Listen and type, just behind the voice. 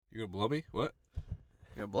You gonna blow me? What?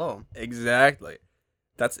 You're gonna blow him. Exactly.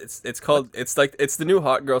 It's called it's the new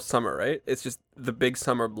hot girl summer, right? It's just the big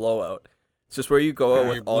summer blowout. It's just where you go out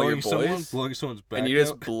with all your boys blowing someone's back and you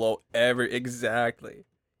just out? blow exactly.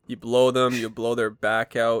 You blow them, you blow their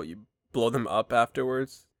back out, you blow them up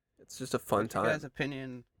afterwards. It's just a fun What's your time. guys'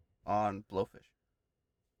 opinion on blowfish?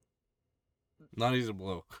 Not easy to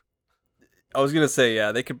blow. I was gonna say,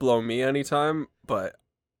 yeah, they could blow me anytime, but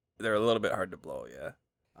they're a little bit hard to blow, yeah.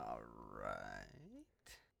 All right.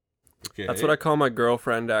 Okay. That's what I call my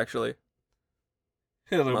girlfriend, actually.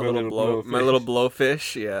 Hello, My little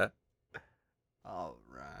blowfish, yeah. All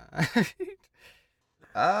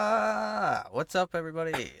right. What's up,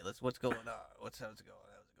 everybody? What's going on? How's it going?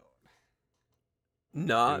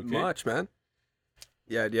 Not Okay. much, man.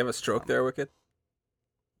 Yeah, do you have a stroke there, Wicked?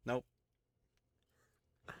 Nope.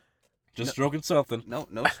 Just stroking something. No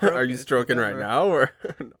stroke. Are you stroking right now, or?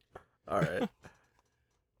 All right.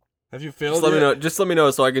 Have you failed Just let me yet? know. Just let me know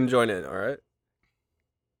so I can join in. All right.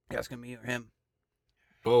 You asking me or him?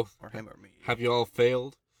 Both. Or him or me? Have you all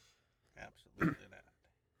failed? Absolutely not.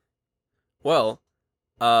 Well,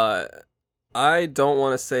 I don't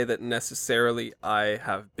want to say that necessarily I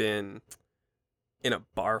have been in a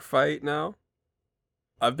bar fight now.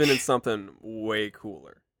 I've been in something way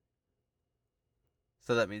cooler.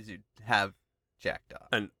 So that means you have jacked off.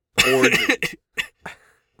 An orgy.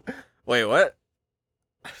 Wait, what?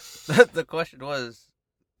 The question was,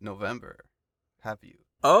 November. Have you?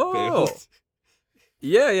 Oh, Failed?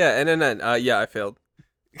 yeah, and yeah, I failed.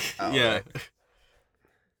 Oh, Yeah. right.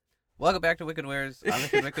 Welcome back to Wicked Wares.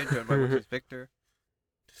 I'm Wicked, joined by which is Victor.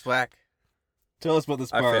 Swaq. Tell us about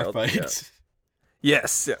this I bar failed, fight. yeah.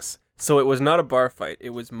 Yes. So it was not a bar fight.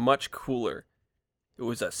 It was much cooler. It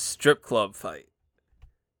was a strip club fight.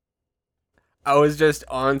 I was just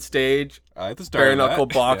on stage, At the start bare of that, knuckle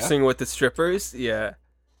boxing with the strippers. Yeah, it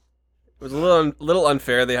was a little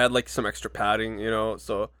unfair. They had like some extra padding,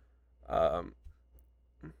 so, but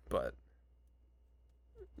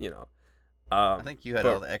I think you had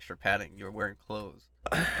all the extra padding. You were wearing clothes.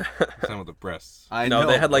 Some of the breasts. I no, know,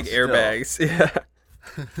 they had but like still. airbags.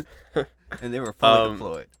 Yeah. And they were fully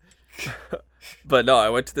deployed. But no, I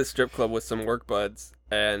went to the strip club with some work buds,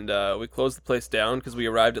 and we closed the place down because we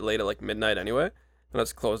arrived at late at like midnight anyway, and I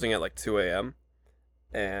was closing at like 2 a.m.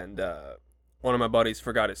 And one of my buddies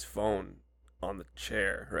forgot his phone on the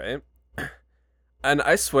chair, right? And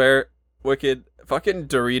I swear, Wicked, fucking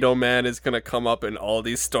Dorito Man is gonna come up in all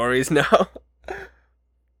these stories now.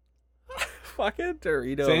 Fucking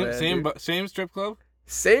Dorito Man. Same strip club?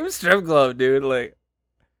 Same strip club, dude. Like,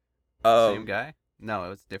 Same guy? No, it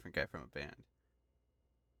was a different guy from a band.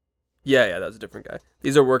 Yeah, that was a different guy.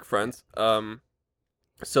 These are work friends.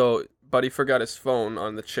 So Buddy forgot his phone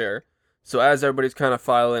on the chair. So as everybody's kind of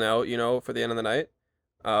filing out, for the end of the night,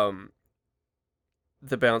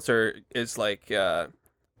 the bouncer is like,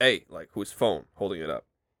 "Hey, like, whose phone? Holding it up."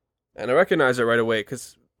 And I recognize it right away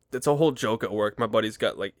because it's a whole joke at work. My buddy's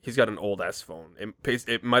got he's got an old ass phone.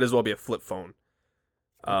 It might as well be a flip phone.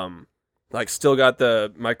 Like, still got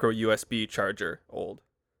the micro USB charger, old.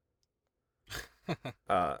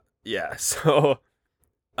 Yeah, so,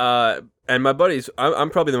 and my buddies,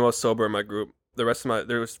 I'm probably the most sober in my group. There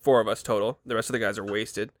was 4 of us total. The rest of the guys are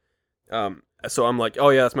wasted. So I'm like, oh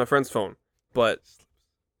yeah, that's my friend's phone. But,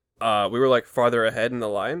 we were like farther ahead in the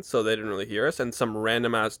line, so they didn't really hear us. And some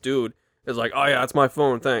random ass dude is like, oh yeah, that's my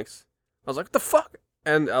phone, thanks. I was like, what the fuck?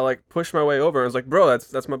 And I like pushed my way over and I was like, bro,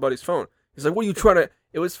 that's my buddy's phone. He's like, what are you trying to?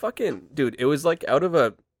 It was fucking, dude, it was like out of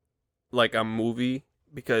a movie,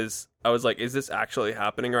 because I was like, is this actually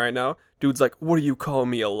happening right now? Dude's like, what do you call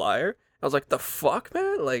me, a liar? I was like, the fuck,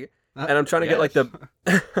 man? Like, and I'm trying to get like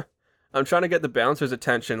I'm trying to get the bouncer's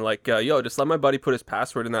attention, like, yo, just let my buddy put his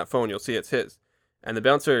password in that phone, you'll see it's his. And the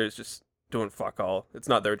bouncer is just doing fuck all. It's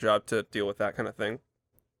not their job to deal with that kind of thing.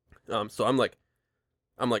 So I'm like,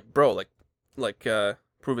 bro, like,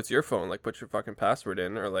 prove it's your phone, like, put your fucking password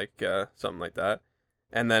in, or like, something like that.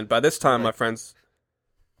 And then by this time, my friends...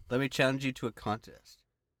 Let me challenge you to a contest.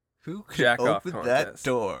 Who can Jack-off open that contest.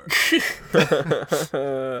 door?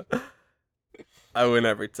 I win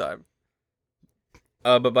every time.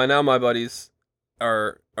 But by now my buddies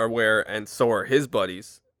are aware, and so are his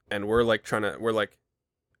buddies, and we're like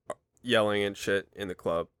yelling and shit in the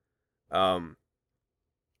club. And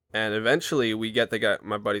eventually we get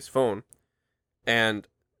my buddy's phone, and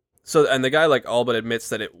the guy like all but admits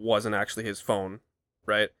that it wasn't actually his phone,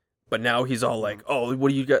 right? But now he's all like, oh, what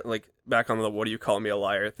do you got, like, back on the what do you call me, a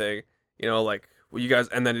liar thing, like, well, you guys,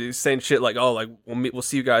 and then he's saying shit like, oh, like, we'll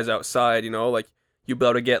see you guys outside, like, you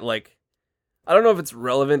better get, like, I don't know if it's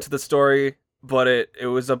relevant to the story, but it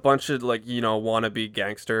was a bunch of like, you know, wannabe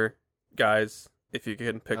gangster guys, if you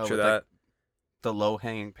can picture with, that. like, the low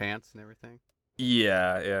hanging pants and everything.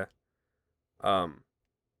 Yeah.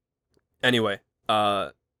 Anyway,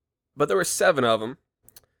 but there were 7 of them.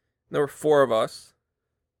 There were 4 of us.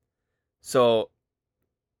 So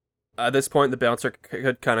at this point, the bouncer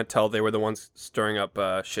could kind of tell they were the ones stirring up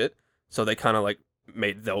shit. So they kind of like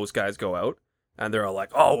made those guys go out, and they're all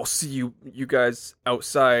like, "Oh, we'll see you guys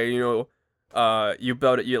outside." You know, you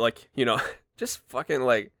about it. You like, you know, just fucking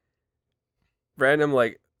like random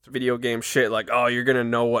like video game shit. Like, "Oh, you're gonna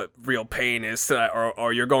know what real pain is tonight,"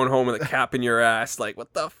 or "You're going home with a cap in your ass." Like,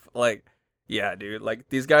 what the like. Yeah, dude. Like,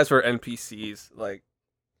 these guys were NPCs. Like,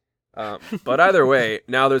 but either way,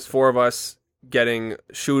 now there's 4 of us getting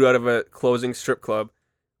shooed out of a closing strip club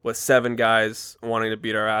with 7 guys wanting to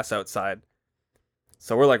beat our ass outside.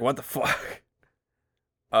 So we're like, what the fuck?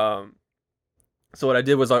 So what I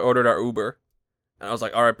did was I ordered our Uber, and I was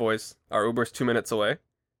like, all right, boys, our Uber's 2 minutes away.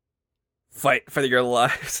 Fight for your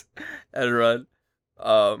lives and run.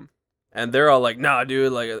 And they're all like, nah,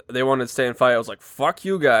 dude. Like, they wanted to stay and fight. I was like, fuck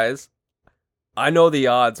you guys. I know the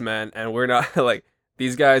odds, man, and we're not like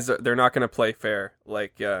these guys. They're not gonna play fair.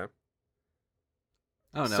 Like, Oh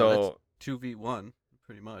no, so that's 2v1,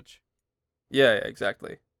 pretty much. yeah,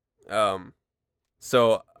 exactly.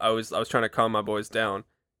 So I was trying to calm my boys down,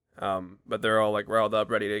 but they're all like riled up,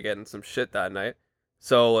 ready to get in some shit that night.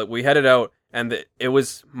 So like, we headed out, and it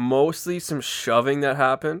was mostly some shoving that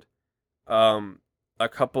happened. A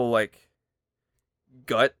couple like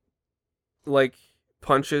gut like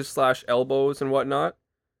punches / elbows and whatnot.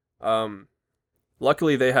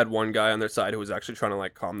 Luckily they had one guy on their side who was actually trying to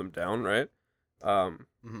like calm them down, right?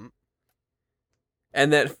 Mm-hmm.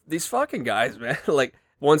 And then these fucking guys, man, like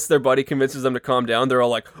once their buddy convinces them to calm down, they're all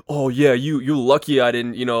like, "Oh yeah, you lucky I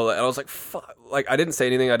didn't," you know. And I was like, "Fuck!" Like I didn't say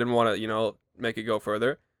anything. I didn't want to, you know, make it go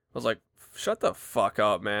further. I was like, "Shut the fuck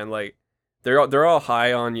up, man!" Like they're all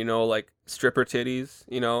high on, you know, like stripper titties,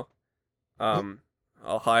 you know,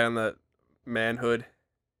 all high on the manhood,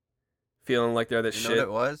 feeling like they're the You shit. know what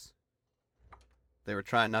it was? They were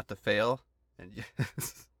trying not to fail, and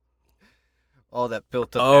all that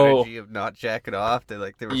built up energy of not jacking off. They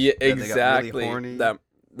were yeah, then exactly. They got really horny,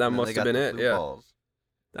 that must have been it. Yeah, balls.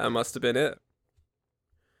 that must have been it.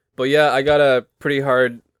 But yeah, I got a pretty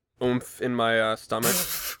hard oomph in my stomach.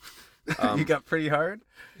 You got pretty hard.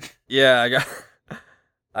 Yeah, I got.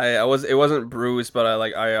 It wasn't bruised, but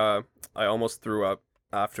I almost threw up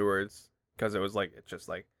afterwards because it was like it just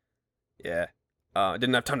like, yeah, I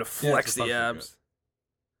didn't have time to flex the abs.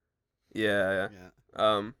 Yeah.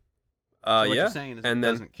 So what yeah. you're saying is and it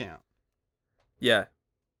then, doesn't count. Yeah.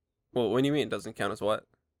 Well, what do you mean it doesn't count as what?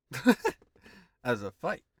 As a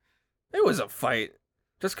fight. It was a fight.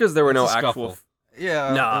 Just because there were no It's a actual. scuffle.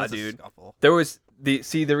 Yeah. Nah, it was a dude. scuffle. There was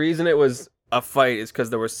the reason it was a fight is because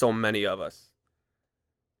there were so many of us.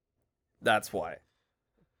 That's why.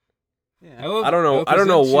 Yeah. I don't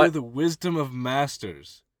know what the wisdom of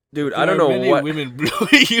masters. dude. There I don't know many what women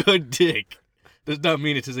blowing you a dick. Does not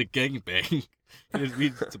mean it is a gangbang. It just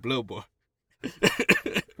means it's a blowboy.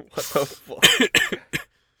 What the fuck?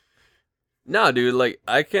 Nah, dude. Like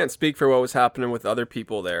I can't speak for what was happening with other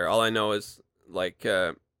people there. All I know is like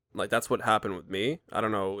that's what happened with me. I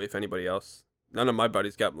don't know if anybody else. None of my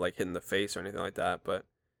buddies got like hit in the face or anything like that.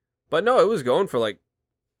 But no, it was going for like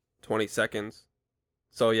 20 seconds.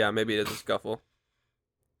 So yeah, maybe it is a scuffle.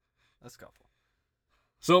 A scuffle.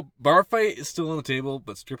 So bar fight is still on the table,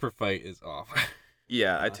 but stripper fight is off.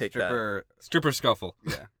 Yeah, I take that. Stripper scuffle.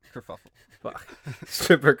 Yeah, kerfuffle. Fuck.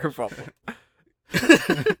 Stripper kerfuffle.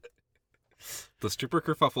 The stripper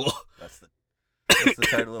kerfuffle. That's the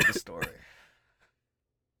title of the story.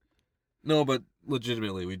 No, but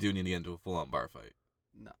legitimately, we do need to get into a full-on bar fight.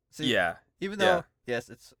 No. See, Yeah. even though yes,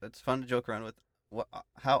 it's fun to joke around with.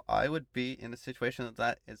 How I would be in a situation like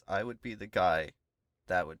that is I would be the guy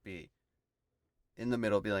that would be in the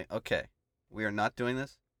middle, be like, okay, we are not doing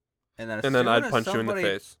this, and then I'd punch you in the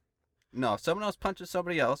face. No, if someone else punches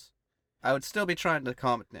somebody else, I would still be trying to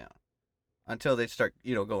calm it down until they start,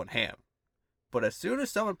 going ham. But as soon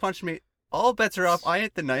as someone punched me, all bets are off. I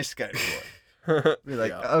ain't the nice guy anymore. Be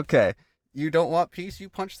like, okay, you don't want peace. You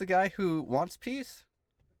punch the guy who wants peace.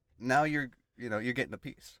 Now you're getting a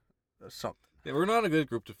piece of something. Yeah, we're not a good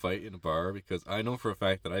group to fight in a bar because I know for a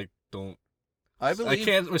fact that I believe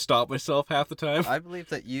can't stop myself half the time. I believe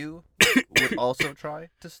that you would also try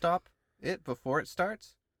to stop it before it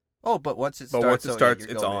starts. Oh, but once it starts,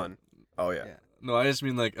 it's on. Oh yeah. No, I just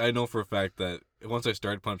mean like I know for a fact that once I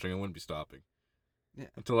started punching, I wouldn't be stopping. Yeah.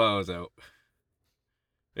 Until I was out.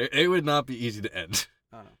 It would not be easy to end.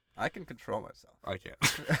 Oh, no. I can control myself. I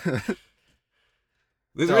can't.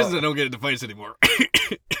 There's a No. reason I don't get into fights anymore.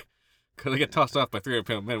 Because I get tossed off by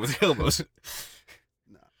 300-pound men with elbows.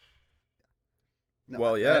 No,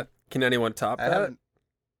 well, yeah. Can anyone top I that? haven't.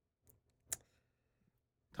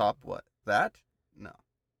 Top what? That? No,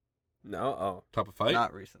 No. Oh. Top of fight?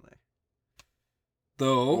 not recently.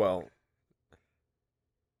 Though, Well.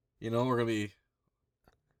 we're going to be...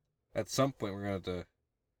 At some point, we're going to have to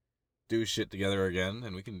do shit together again,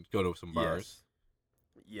 and we can go to some bars.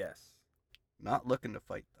 Yes. Not looking to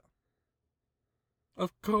fight though.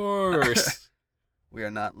 Of course. We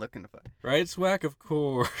are not looking to fight. Right, Swaq? Of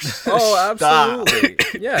course. Oh, Stop.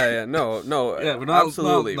 absolutely. Yeah. No. Yeah, but not,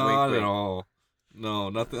 absolutely. not wink, at wink. all. No,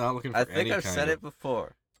 nothing. Not looking for I any think I've kind said of... it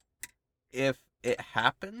before. If it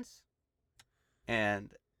happens,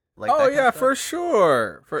 and like Oh that kind yeah, of for stuff,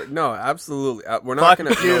 sure. No, absolutely. We're not Fuck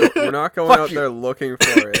gonna. you. No, we're not going Fuck out you. there looking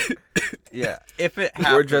for it. yeah. If it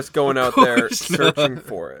happens, We're just going out there course searching not.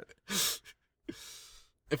 for it.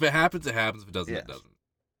 If it happens, it happens. If it doesn't, Yes. it doesn't.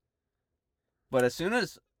 But as soon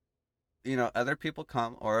as other people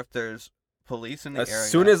come, or if there's police in the As area,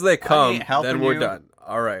 soon as they I come, ain't helping then we're you. done.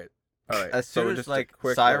 All right. As So soon as just a like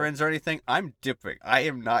quick, sirens or anything, I'm dipping. I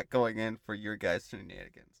am not going in for your guys'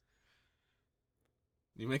 shenanigans.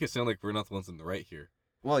 You make it sound like we're not the ones in the right here.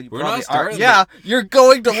 Well, you We're probably not are. starting Yeah, you're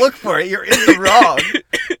going to look for it. You're in the wrong.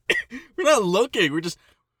 We're not looking.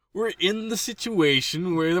 We're in the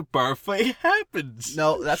situation where the bar fight happens.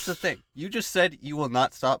 No, that's the thing. You just said you will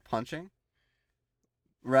not stop punching,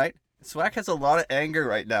 right? Swag has a lot of anger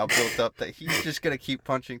right now built up that he's just gonna keep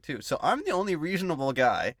punching too. So I'm the only reasonable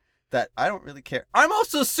guy that I don't really care. I'm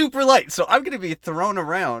also super light, so I'm gonna be thrown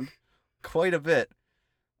around quite a bit.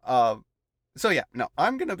 So yeah, no,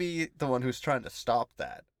 I'm gonna be the one who's trying to stop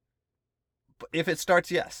that. But if it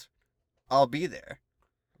starts, yes, I'll be there.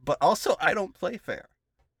 But also, I don't play fair.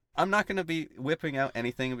 I'm not gonna be whipping out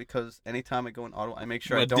anything because anytime I go in auto, I make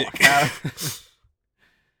sure My I don't dick. have.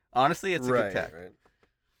 Honestly, it's a good tactic. Right.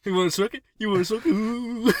 You want to suck it? You want to suck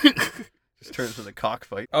it? Just turns into the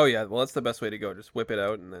cockfight. Oh yeah, well that's the best way to go. Just whip it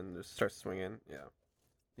out and then just start swinging. Yeah.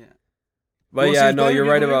 Yeah. But Well, yeah, see, no, better you're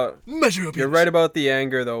get right away. about Measure up. you're yes. right about the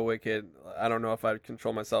anger though, Wicked. I don't know if I'd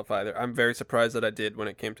control myself either. I'm very surprised that I did when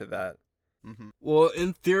it came to that. Mm-hmm. Well,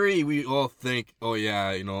 in theory, we all think, oh yeah,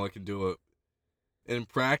 I can do it. In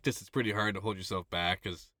practice, it's pretty hard to hold yourself back,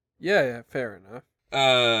 because Yeah, fair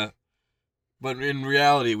enough. but in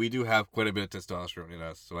reality, we do have quite a bit of testosterone in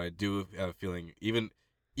us, so I do have a feeling, even,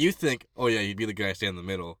 you think, oh yeah, you'd be the guy stand in the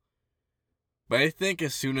middle, but I think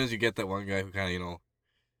as soon as you get that one guy who kind of,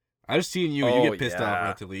 I've seen you Oh, get pissed off yeah.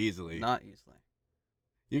 relatively easily. Not easily.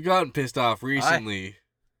 You've gotten pissed off recently.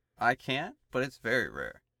 I can, but it's very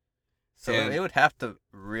rare. So And- it would have to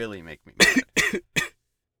really make me mad.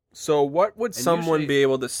 So what would And someone usually- be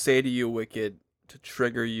able to say to you, Wicked, to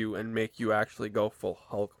trigger you and make you actually go full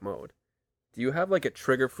Hulk mode? Do you have like a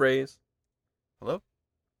trigger phrase? Hello?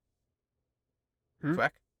 Hmm?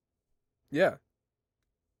 Quack? Yeah.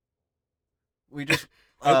 We just...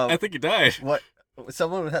 I think you died. What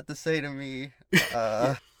someone would have to say to me,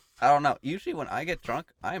 I don't know. Usually when I get drunk,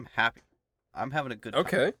 I'm happy. I'm having a good time.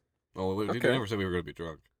 Okay. Well, we Okay. never said we were going to be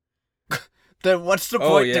drunk. Then what's the Oh,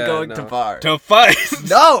 point yeah, to going to no. bars? To fight!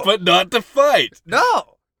 No! But not to fight!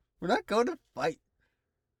 No! We're not going to fight.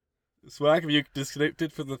 Swag, have you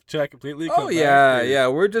disconnected from the chat completely? Oh Come back, yeah, or- yeah.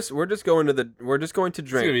 We're just going to It's going to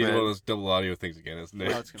drink, be one of man. those double audio things again, isn't it?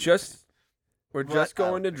 Well, it's gonna be Just we're But, just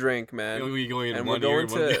going to drink, man. Are we going in and one we're ear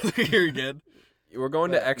going and one to- ear again? We're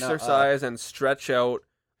going But, to no, exercise and stretch out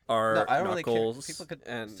our No, I don't really care. knuckles. People could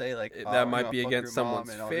and say, like, that oh, might be fuck against your mom someone's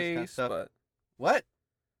and all this kind of face, stuff. but What?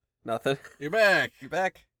 nothing. You're back! You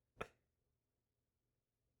back?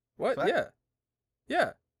 What? What?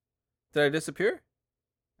 Yeah. Did I disappear?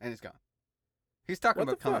 And he's gone. He's talking What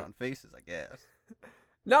the about coming fuck? on faces, I guess.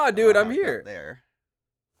 Nah, I dude, don't know I'm how he got here. There.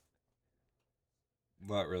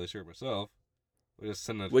 Not really sure myself. We just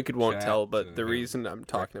send a Wicked won't chat tell, to but the him. reason I'm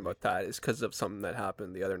talking about that is because of something that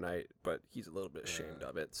happened the other night. But he's a little bit ashamed Yeah.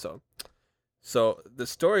 of it. So the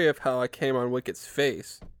story of how I came on Wicked's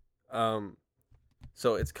face.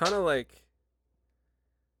 So it's kind of like,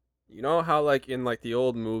 you know how like in like the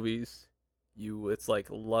old movies, it's like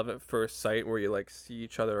love at first sight where you like see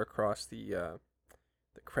each other across the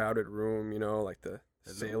crowded room. You know, like the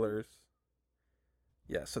Hello. sailors.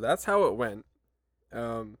 Yeah, so that's how it went.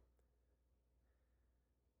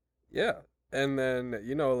 Yeah, and then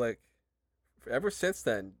like ever since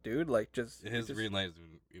then, dude, like just His just- green light is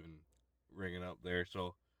even ringing up there,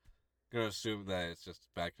 so I'm gonna assume that it's just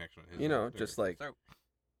bad connection on his you know, end, or- just like So,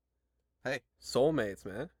 hey, soulmates,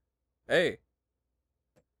 man. Hey,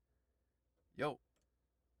 yo.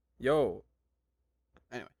 yo,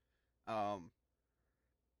 Um,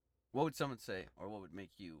 What would someone say, or what would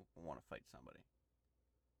make you want to fight somebody?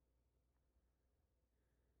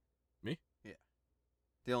 Me? Yeah.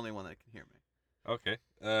 The only one that can hear me. Okay.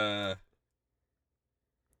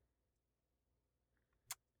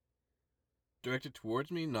 Directed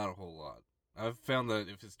towards me, not a whole lot. I've found that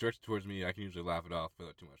if it's directed towards me, I can usually laugh it off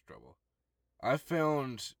without too much trouble. I've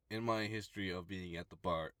found in my history of being at the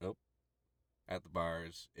bars,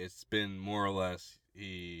 it's been more or less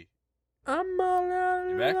I'm all out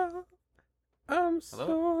You of back? love. I'm so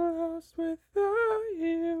lost without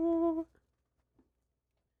you.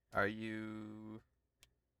 Are you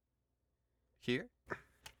here?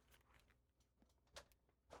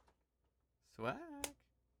 Swag.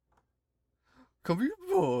 Come here,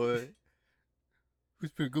 boy.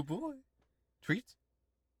 Who's been a good boy? Treats?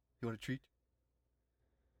 You want a treat?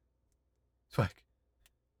 Swag.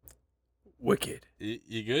 Wicked.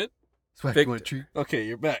 You good? Swag, Victor. you want a treat? Okay,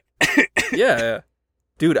 you're back. Yeah.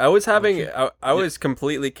 Dude, I was having Okay. I was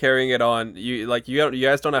completely carrying it on. You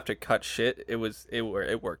guys don't have to cut shit. It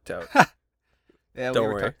worked out. Yeah, Don't we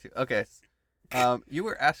were worry. talking to. Okay. You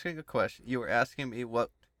were asking a question. You were asking me what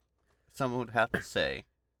someone would have to say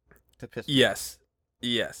to piss me off.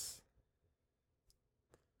 Yes.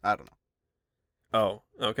 I don't know.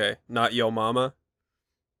 Oh, okay. Not yo mama.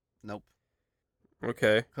 Nope.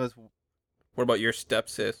 Okay. Because What about your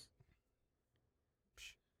stepsis?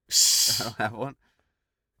 I don't have one.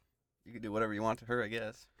 You can do whatever you want to her, I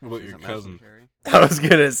guess. What about She's your a cousin? messenger. I was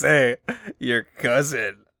gonna say your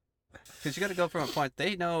cousin. Because you got to go from a point.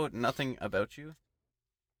 They know nothing about you.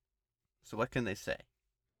 So what can they say?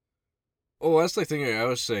 Oh, that's the thing I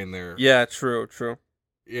was saying there. Yeah, true.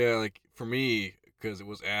 Yeah, like for me, because it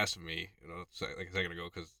was asked of me, like a second ago.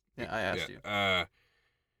 Because Yeah, I asked you.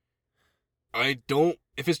 I don't.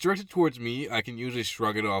 If it's directed towards me, I can usually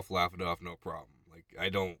shrug it off, laugh it off, no problem. Like I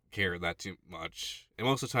don't care that too much. And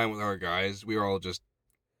most of the time with our guys, we are all just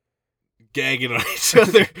gagging on each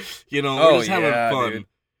other. We're just having fun. Dude.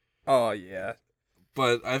 Oh yeah.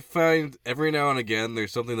 But I find every now and again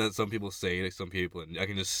there's something that some people say to some people, and I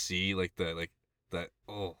can just see that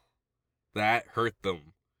hurt them.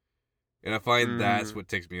 And I find that's what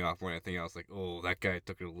takes me off more than anything else. Like, oh, that guy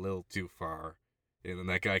took it a little too far. And then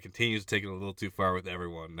that guy continues to take it a little too far with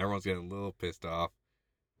everyone. And everyone's getting a little pissed off.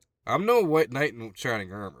 I'm no white knight in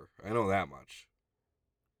shining armor. I know that much.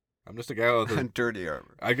 I'm just a guy with Dirty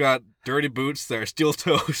armor. I got dirty boots that are steel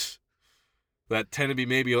toes that tend to be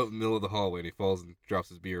maybe out in the middle of the hallway, and he falls and drops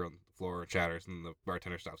his beer on the floor and chatters, and the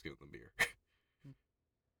bartender stops giving him beer.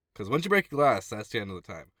 Because once you break a glass, that's the end of the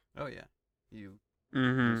time. Oh, yeah. You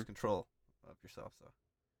Mm-hmm. lose control of yourself, so.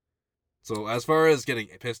 So as far as getting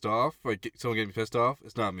pissed off, someone getting pissed off,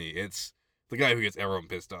 it's not me. It's the guy who gets everyone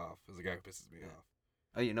pissed off. Is the guy who pisses me off.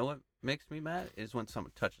 Oh, you know what makes me mad is when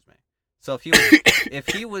someone touches me. So if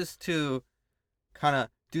he was to kind of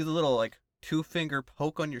do the little like 2-finger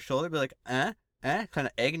poke on your shoulder, be like, kind of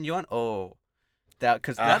egging you on. Oh,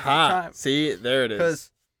 because that's the time. See, there it is.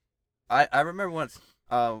 Because I remember once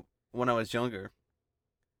when I was younger,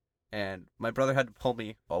 and my brother had to pull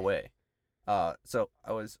me away. So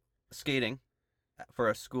I was skating for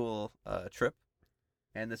a school trip,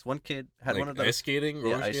 and this one kid had one of those ice skating,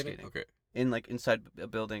 roller ice skating. skating. Okay. inside a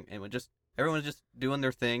building, and everyone was just doing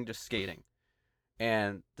their thing, just skating.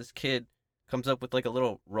 And this kid comes up with like a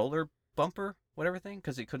little roller bumper, whatever thing,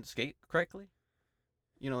 because he couldn't skate correctly.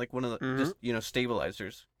 Like one of the just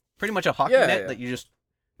stabilizers, pretty much a hockey net that you just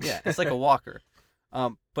it's like a walker.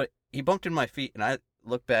 But he bumped in my feet, and I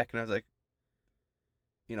looked back and I was like,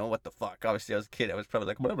 what the fuck? Obviously, I was a kid. I was probably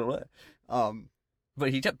like, blah, blah, blah.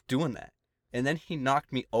 But he kept doing that. And then he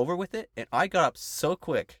knocked me over with it, and I got up so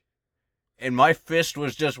quick. And my fist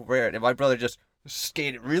was just weird. And my brother just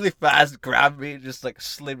skated really fast, grabbed me, and just like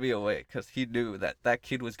slid me away because he knew that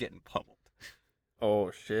kid was getting pummeled. Oh,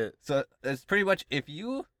 shit. So it's pretty much if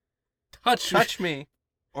you Touch me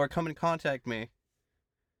or come in contact me,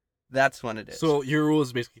 that's when it is. So your rule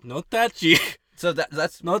is basically no touchy. So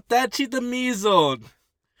that's No touchy the me zone.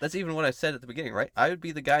 That's even what I said at the beginning, right? I would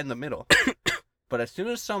be the guy in the middle. But as soon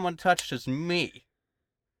as someone touches me,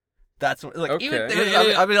 that's when, like, Okay.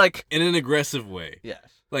 I'll be like, In an aggressive way. yes.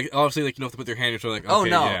 Like, obviously, like, you don't have to put your hand on your shoulder, like, okay, Oh,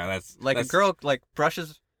 no. yeah, that's... Like that's... a girl, like,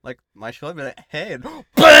 brushes, like, my shoulder, be like, hey, and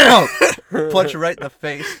BAM! Punch her right in the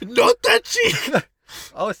face. No touchy!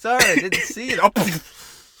 Oh, sorry, I didn't see it.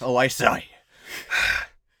 Oh, I saw you.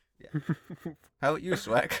 Yeah. How about you,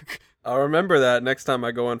 Swag? I'll remember that next time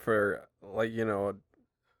I go in for, like,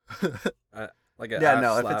 like a Yeah, ass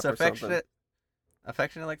no, if slap it's or something.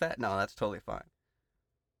 affectionate like that, no, that's totally fine.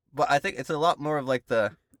 But I think it's a lot more of like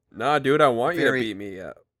the Nah, dude, I want you to Very- beat me.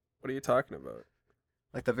 What are you talking about?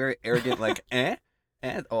 very arrogant, like, and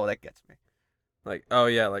And that gets me. Like, oh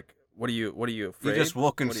yeah, like what are you afraid? You just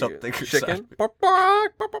woken What are something. you, chicken? Oh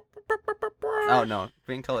no,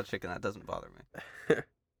 being called a chicken, that doesn't bother me.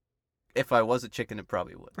 If I was a chicken, it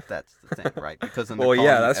probably would. That's the thing, right? Because then they're Well, calling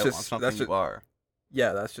yeah, you that's out just- on something that's just- you are.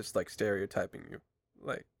 Yeah, that's just like stereotyping you.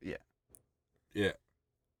 Like, Yeah.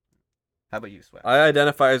 How about you, Swag? I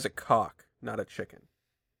identify as a cock, not a chicken.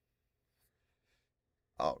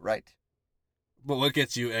 Oh, right. But what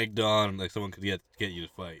gets you egged on? Like someone could get you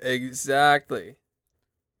to fight. Exactly.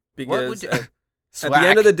 What would Because you... at the Swag.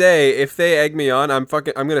 end of the day, if they egg me on, I'm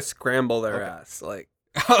gonna scramble their Okay. ass. Like,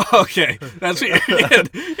 Okay, that's what you're getting.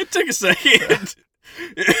 It took a second.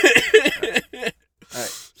 All right,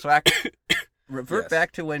 Swag. Revert Yes.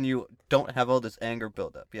 back to when you don't have all this anger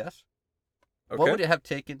buildup, yes? okay. What would it have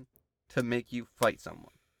taken to make you fight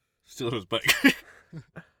someone Steal his bike.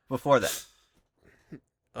 before that?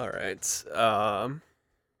 All right.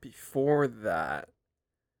 Before that,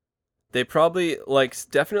 they probably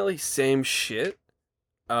definitely same shit.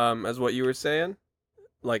 As what you were saying,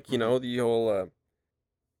 like you know the whole.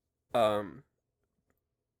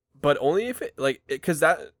 But only if it because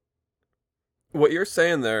that. What you're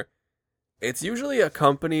saying there, it's usually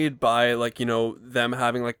accompanied by them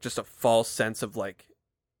having just a false sense of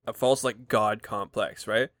a false God complex,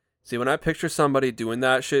 right? See, when I picture somebody doing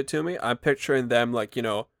that shit to me, I'm picturing them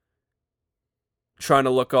trying to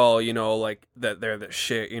look all, that they're the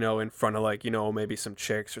shit, in front of maybe some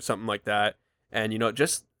chicks or something like that. And,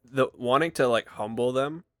 just the wanting to humble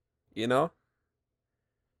them,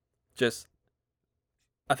 just,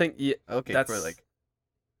 I think, yeah, Okay, that's, for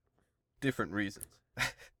different reasons.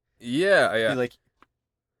 yeah, yeah. Like,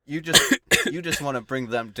 you just want to bring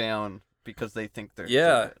them down because they think they're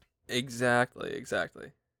Yeah. so good.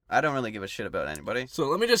 Exactly. I don't really give a shit about anybody. So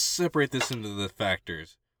let me just separate this into the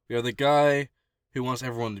factors. We have the guy who wants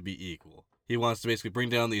everyone to be equal. He wants to basically bring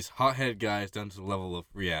down these hot-headed guys down to the level of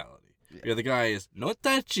reality. Yeah. The other guy is, no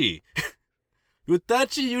tachi. You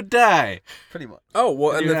tachi, you die. Pretty much. Oh, well,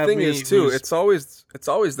 And and you the have thing me is, too, who's- it's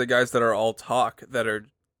always the guys that are all talk that are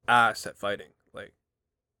ass at fighting.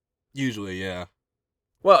 Usually, yeah.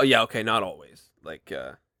 Well, yeah, okay, not always.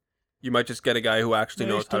 You might just get a guy who actually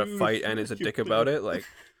Nice knows how to dude, fight and is a fuck you, dick about dude. it,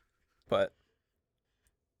 but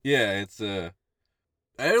Yeah, it's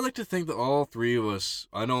I like to think that all three of us,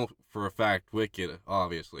 I know for a fact, Wicked,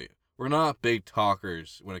 obviously, we're not big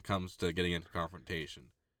talkers when it comes to getting into confrontation.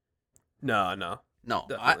 no. No,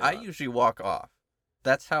 Definitely I not. usually walk off.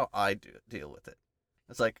 That's how I deal with it.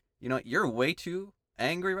 It's like, you're way too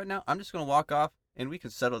angry right now. I'm just going to walk off, and we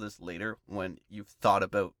can settle this later when you've thought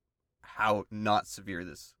about how not severe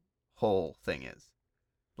this whole thing is.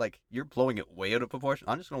 You're blowing it way out of proportion.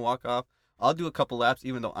 I'm just going to walk off. I'll do a couple laps,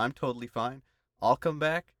 even though I'm totally fine. I'll come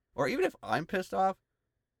back. Or even if I'm pissed off,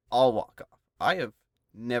 I'll walk off. I have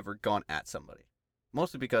never gone at somebody.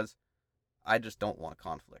 Mostly because I just don't want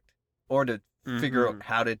conflict. Or to figure out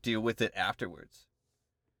how to deal with it afterwards.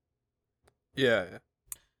 Yeah.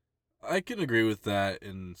 I can agree with that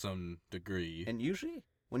in some degree. And usually,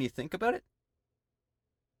 when you think about it,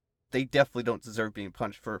 they definitely don't deserve being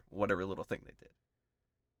punched for whatever little thing they did.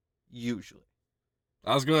 Usually.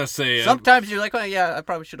 I was gonna say, Sometimes you're like, oh yeah, I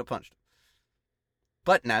probably should have punched him.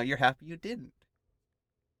 But now you're happy you didn't.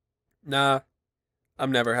 Nah,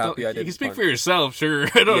 I'm never happy I you didn't can speak punch. for yourself, sure.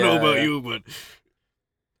 I don't know Yeah, about yeah. you, but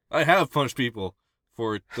I have punched people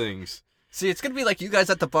for things. See, it's going to be like you guys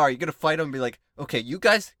at the bar. You're going to fight them and be like, okay, you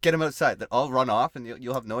guys get him outside. Then I'll run off and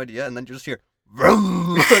you'll have no idea. And then you'll just hear,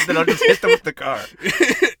 vroom, then I'll just hit them with the car.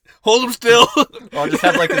 Hold them still. Or I'll just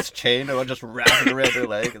have this chain and I'll just wrap it around their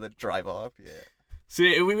leg and then drive off. Yeah.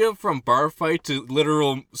 See, we went from bar fight to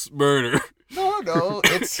literal murder. No,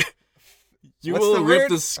 it's You What's will the rip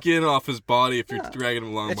word? the skin off his body if you're Yeah. dragging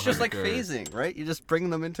him along. it's just like behind a car. phasing, right? You just bring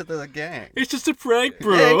them into the gang. It's just a prank,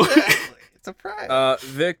 bro. Yeah, exactly. It's a prank.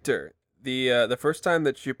 Victor, the first time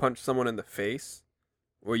that you punched someone in the face,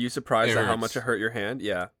 were you surprised It at how hurts. much it hurt your hand?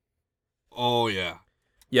 Yeah. Oh yeah.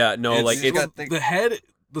 Yeah, no, It's- it's got the- the head,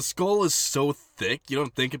 the skull is so thick you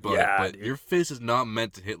don't think about Yeah, it, but dude. your face is not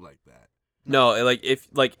meant to hit like that. no,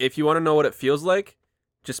 if you want to know what it feels like,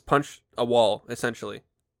 just punch a wall essentially.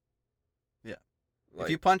 Yeah. Like,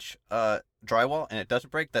 If you punch drywall and it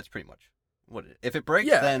doesn't break, that's pretty much what it is. If it breaks,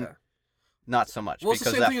 yeah. then not so much. Well, it's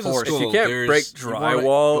the because same that thing as a force. skull. If you can't There's- break you wanna go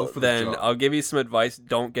drywall, for the then jaw. I'll give you some advice.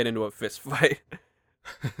 Don't get into a fist fight.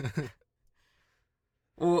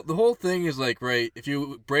 Well, the whole thing is right, if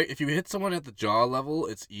you hit someone at the jaw level,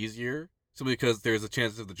 it's easier simply because there's a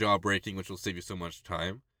chance of the jaw breaking, which will save you so much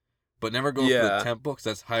time. But never go for Yeah. the temple because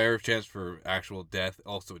that's higher chance for actual death.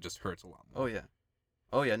 Also, it just hurts a lot more.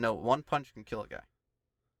 Oh yeah. No, one punch can kill a guy.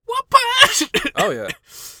 What punch? Oh yeah.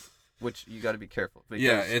 which you got to be careful. Because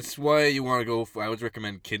Yeah, it's why you want to go. I would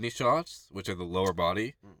recommend kidney shots, which are the lower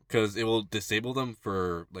body, because it will disable them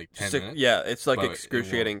for like 10 minutes. Yeah, it's like but it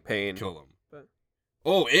excruciating won't pain. Kill them. But-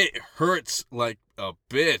 Oh, it hurts like a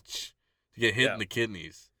bitch to get hit in the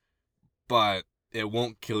kidneys, but it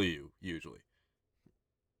won't kill you usually.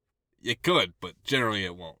 It could, but generally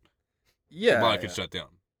it won't. Yeah. The body could shut down.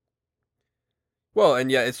 Well,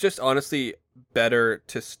 and yeah, it's just honestly better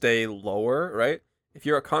to stay lower, right? If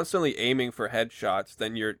you're constantly aiming for headshots,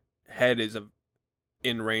 then your head is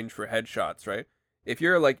in range for headshots, right? If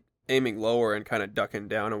you're like aiming lower and kind of ducking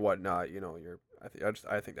down and whatnot,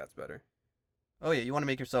 I think that's better. Oh yeah, you want to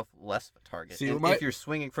make yourself less of a target. See, and if you're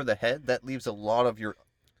swinging for the head, that leaves a lot of your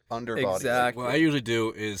underbody. Exactly. What I usually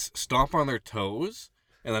do is stomp on their toes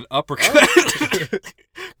and then uppercut,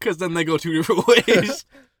 because then they go two different ways.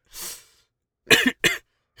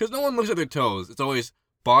 Because no one looks at their toes. It's always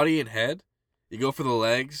body and head. You go for the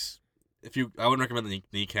legs. I wouldn't recommend the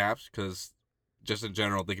kneecaps, because just in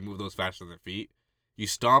general, they can move those faster than their feet. You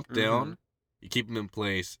stomp down, you keep them in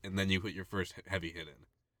place, and then you put your first heavy hit in.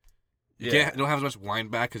 You don't have as much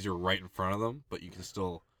wind back because you're right in front of them, but you can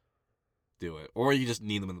still do it. Or you just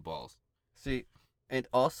knee them in the balls. See, and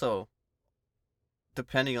also,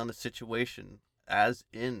 depending on the situation, as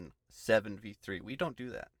in 7v3, we don't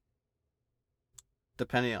do that.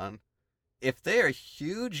 Depending on, if they are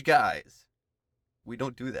huge guys, we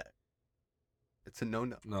don't do that. It's a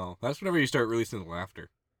no-no. No, that's whenever you start releasing the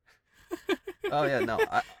laughter. Oh yeah, no.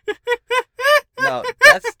 No,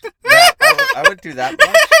 I would do that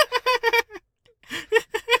much.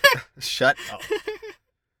 Shut up.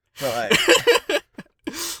 But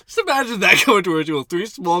just imagine that going towards you. 3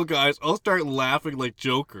 small guys all start laughing like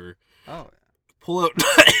Joker. oh Pull out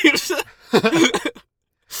knives.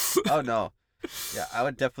 oh no, yeah, I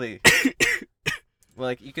would definitely. Well,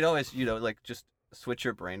 like you could always, like just switch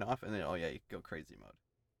your brain off, and then you could go crazy mode.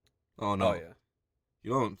 Oh no. Oh yeah.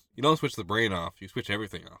 You don't switch the brain off. You switch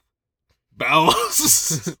everything off.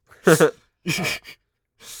 Bowels.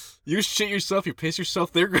 You shit yourself. You piss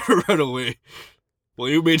yourself. They're gonna run away. Well,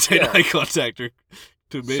 you maintain eye contact to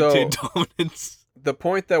maintain dominance. The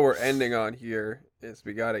point that we're ending on here is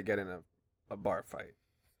we gotta get in a bar fight.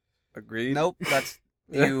 Agreed? Nope,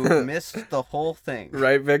 you missed the whole thing.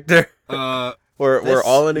 Right, Victor? We're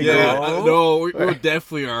all in agreement. Yeah, no, we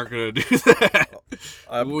definitely aren't gonna do that.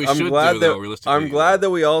 I'm glad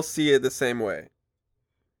that we all see it the same way.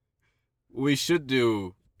 What we should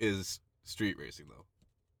do is street racing, though.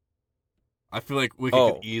 I feel like we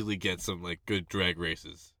could easily get some like good drag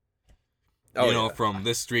races. From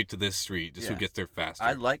this street to this street, just who gets there faster.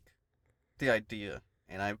 I like the idea,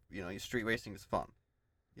 and street racing is fun.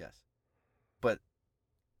 Yes, but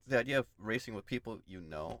the idea of racing with people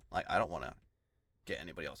like I don't want to get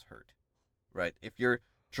anybody else hurt, right? If you're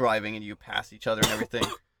driving and you pass each other and everything,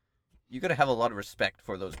 you got to have a lot of respect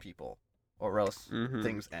for those people, or else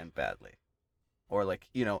things end badly. Or like,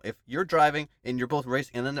 if you're driving and you're both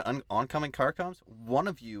racing and then an oncoming car comes, one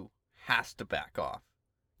of you has to back off.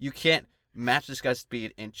 You can't match this guy's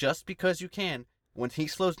speed, and just because you can, when he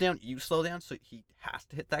slows down, you slow down, so he has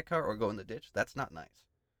to hit that car or go in the ditch. That's not nice.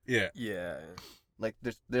 Yeah. Yeah. Like,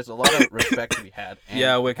 there's a lot of respect to be had. And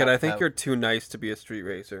yeah, Wicked, I think you're too nice to be a street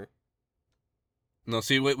racer. No,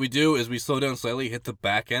 see, what we do is we slow down slightly, hit the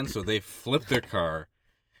back end, so they flip their car.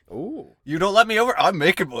 Ooh. You don't let me over, I'm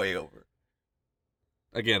making my way over.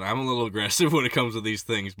 Again, I'm a little aggressive when it comes to these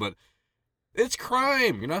things, but it's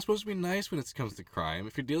crime. You're not supposed to be nice when it comes to crime.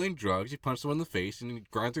 If you're dealing drugs, you punch someone in the face and you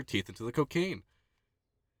grind their teeth into the cocaine.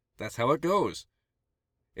 That's how it goes.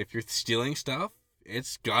 If you're stealing stuff,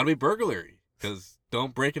 it's gotta be burglary, because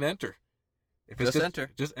don't break and enter. If it's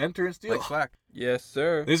enter. Just enter and steal. Like Swaq. Yes,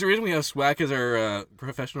 sir. There's a reason we have Swaq as our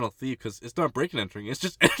professional thief, because it's not breaking and entering, it's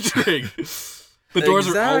just entering. The doors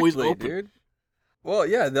are always open. Dude. Well,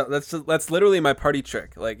 yeah, that's literally my party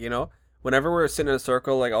trick. Like, whenever we're sitting in a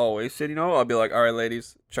circle, like always sit, I'll be like, all right,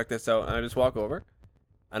 ladies, check this out. And I just walk over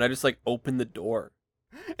and I just like open the door.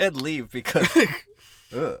 And leave because...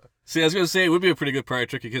 Ugh. See, I was going to say, it would be a pretty good party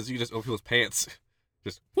trick because you can just open people's pants.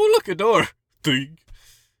 Just, oh, look, a door. Ding.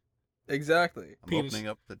 Exactly. I'm opening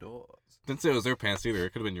up the doors. Didn't say it was their pants either.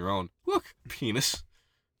 It could have been your own. Look, penis.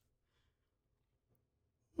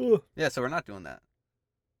 Yeah, so we're not doing that.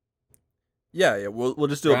 Yeah, we'll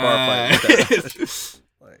just do a bar fight.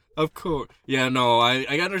 Of course. Yeah, no, I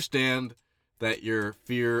understand that your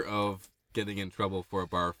fear of getting in trouble for a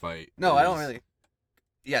bar fight. No, I don't really.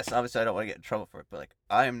 Yes, obviously I don't want to get in trouble for it, but like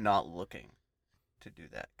I am not looking to do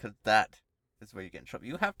that, because that is where you get in trouble.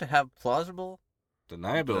 You have to have plausible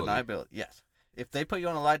deniability. Yes. If they put you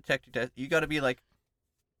on a lie detector test, you got to be like,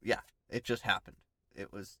 yeah, It just happened.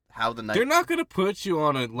 It was how the night. They're not gonna put you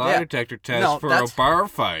on a lie detector test for a bar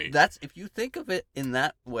fight. That's if you think of it in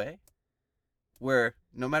that way, where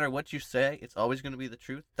no matter what you say, it's always going to be the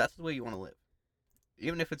truth. That's the way you want to live,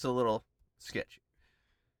 even if it's a little sketchy.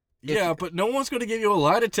 Yeah, but no one's gonna give you a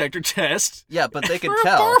lie detector test. Yeah, but they could for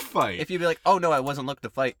tell. a bar fight. If you'd be like, "Oh no, I wasn't looking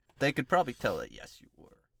to fight," they could probably tell that yes, you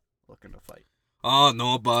were looking to fight. Oh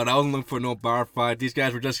no, bud, I wasn't looking for no bar fight. These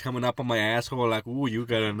guys were just coming up on my asshole like, "Ooh, you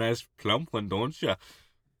got a nice plump one, don't you?"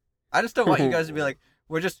 I just don't want you guys to be like,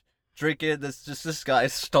 "We're just drinking. This guy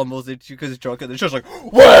stumbles into you because he's drunk, and it's just like,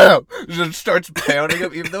 wham!" Just starts pounding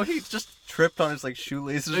him, even though he just tripped on his like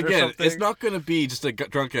shoelaces or Again, something. it's not gonna be just a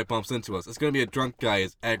drunk guy bumps into us. It's gonna be a drunk guy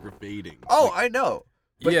is aggravating. Oh, Like, I know.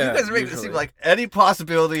 But Yeah, you guys are making it usually. seem like any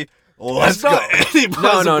possibility. Let's it's go. not any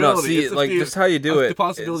possibility. No. See, It's like, if just how you do it. The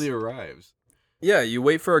possibility is- arrives. Yeah, you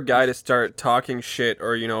wait for a guy to start talking shit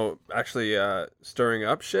or, actually stirring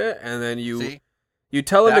up shit, and then See? you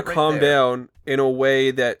tell him to That right calm there. down in a way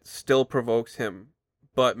that still provokes him,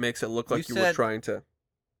 but makes it look like you were said- trying to...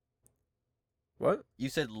 What? You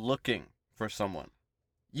said looking for someone.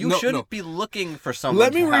 You No, shouldn't no. be looking for someone.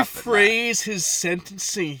 Let me to happen rephrase his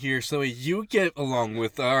sentencing here so you get along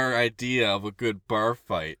with our idea of a good bar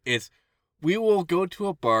fight. It's we will go to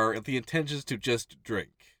a bar if the intention is to just drink.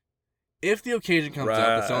 If the occasion comes up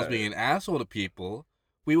that someone's being an asshole to people,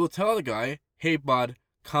 we will tell the guy, "Hey, bud,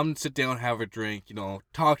 come sit down, have a drink,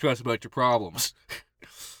 talk to us about your problems."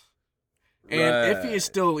 And if he is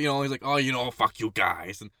still, he's like, "Oh, fuck you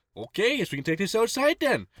guys," and okay, yes, we can take this outside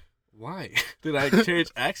then. Why did I change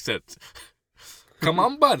accent? Come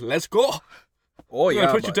on, bud, let's go. Oh, I'm yeah,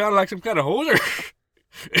 gonna put you down like some kind of hoser.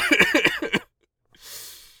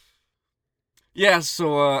 Yeah,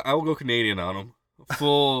 so I will go Canadian on him.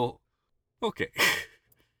 Full. Okay.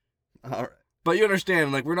 All right. But you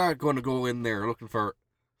understand, like, we're not going to go in there looking for.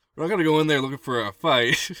 We're not going to go in there looking for a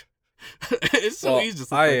fight. It's so Well, easy to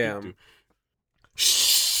say I fuck you am. to.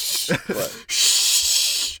 Shh. What?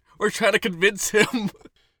 Shh. We're trying to convince him.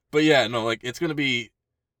 But yeah, no, like, it's going to be.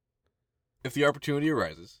 If the opportunity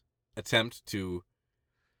arises, attempt to.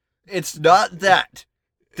 It's not that.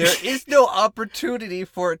 There is no opportunity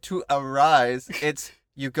for it to arise. It's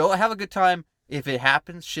you go have a good time. If it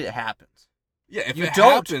happens, shit happens. Yeah, if You it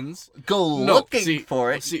don't happens. Go No, looking see-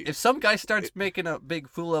 for it. see- If some guy starts making a big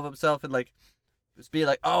fool of himself and like, just be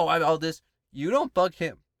like, "Oh, I'm all this," you don't bug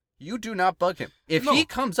him. You do not bug him. If No. he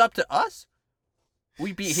comes up to us,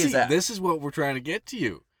 we beat his See, ass. this is what we're trying to get to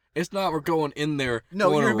you. It's not we're going in there.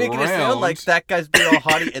 No, going you're making it sound around. like that guy's being all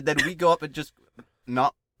haughty, and then we go up and just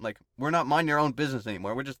not like we're not minding our own business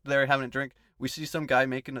anymore. We're just there having a drink. We see some guy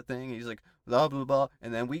making a thing. And he's like blah blah blah,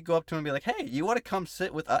 and then we go up to him and be like, "Hey, you want to come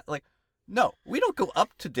sit with us?" Like, no, we don't go up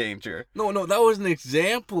to danger. No, that was an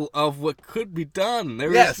example of what could be done.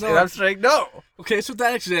 There Yes, is and no. I'm saying no. Okay, so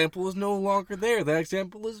that example is no longer there. That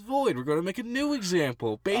example is void. We're going to make a new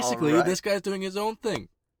example. Basically, Alright. this guy's doing his own thing.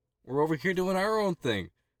 We're over here doing our own thing.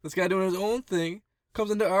 This guy doing his own thing comes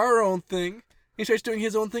into our own thing. He starts doing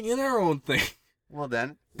his own thing in our own thing. Well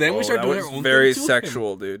then, Then we start that doing was our own very thing to him.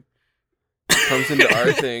 sexual, dude. Comes into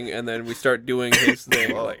our thing, and then we start doing his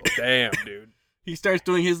thing. Whoa. Like, damn, dude. He starts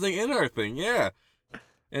doing his thing in our thing, yeah.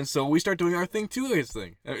 And so we start doing our thing to his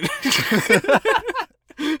thing.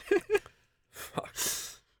 Fuck.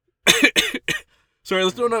 Sorry,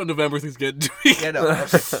 let's do it out in November. Things get yeah, no.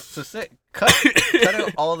 So cut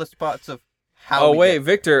out all the spots of how. Oh we wait, get-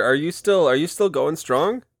 Victor, are you still going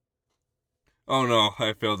strong? Oh no,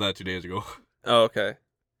 I failed that 2 days ago. Oh, okay.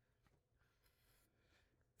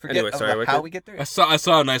 forget anyway, sorry, about how Wicked. we get there. I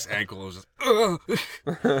saw a nice ankle. It was just,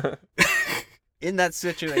 ugh. In that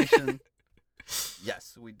situation,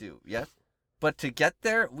 yes, we do. Yes, but to get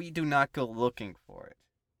there, we do not go looking for it.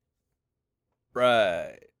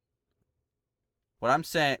 Right. What I'm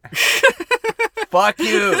saying, fuck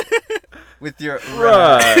you with your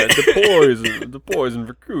Right. The poison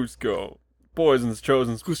for Cusco. Poison's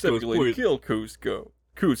chosen specifically to poison. kill Cusco.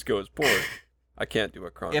 Cusco's poison. I can't do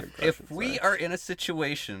a chronic If impression, we sorry. are in a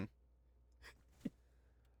situation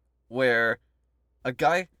where a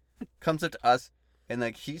guy comes up to us and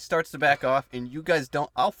like he starts to back off and you guys don't,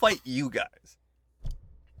 I'll fight you guys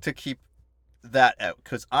to keep that out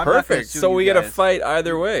because I'm not gonna Perfect. sue So you we get a guys. fight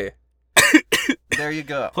either way. There you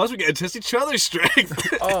go. Plus, we get to test each other's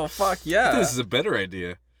strength. Oh fuck yeah! This is a better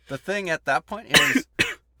idea. The thing at that point is,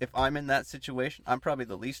 if I'm in that situation, I'm probably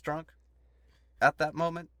the least drunk at that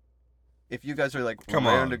moment. If you guys are like Come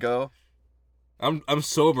raring on. to go, I'm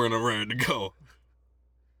sober and I'm ready to go.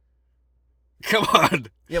 Come on.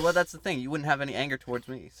 yeah, well that's the thing. You wouldn't have any anger towards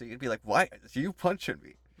me, so you'd be like, "Why are you punching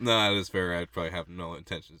me?" Nah, that is fair. I'd probably have no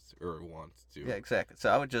intentions or wants to. Yeah, exactly. So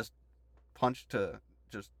I would just punch to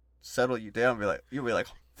just settle you down. You'll be like,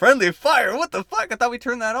 friendly fire. What the fuck? I thought we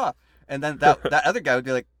turned that off. And then that other guy would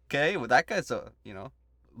be like, okay, well that guy's a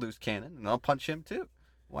loose cannon, and I'll punch him too.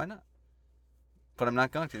 Why not? But I'm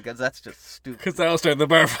not going to because that's just stupid. Because that'll start the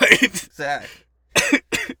bar fight. Exactly.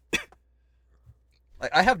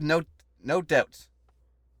 Like I have no doubts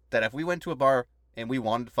that if we went to a bar and we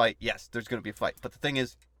wanted to fight, yes, there's going to be a fight. But the thing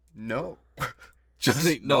is, no.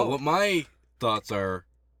 Just no. What my thoughts are,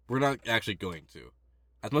 we're not actually going to.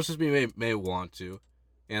 As much as we may want to,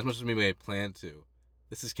 and as much as we may plan to,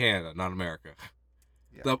 this is Canada, not America.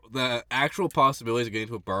 Yeah. The actual possibilities of getting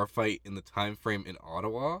to a bar fight in the time frame in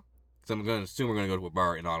Ottawa, because I'm going to assume we're going to go to a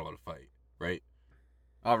bar in Ottawa to fight, right?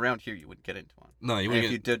 Oh, around here you wouldn't get into one. No, you wouldn't.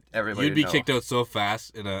 If you did, everybody you'd be know. kicked out so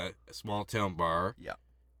fast in a small town bar. Yeah.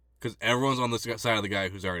 Because everyone's on the side of the guy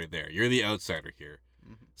who's already there. You're the outsider here.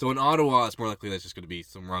 Mm-hmm. So in Ottawa, it's more likely that's just going to be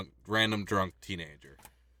some random drunk teenager.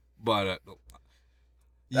 But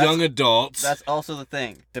young adults. That's also the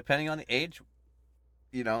thing. Depending on the age,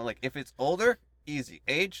 like if it's older, easy.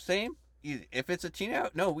 Age, same, easy. If it's a teen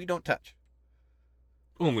out, no, we don't touch.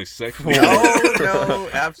 Only 6. No,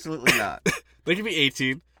 absolutely not. They can be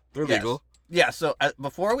 18. They're legal. Yeah, so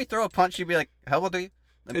before we throw a punch, you'd be like, how old are you?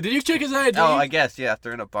 Did you check his ID? Oh, I guess, yeah. If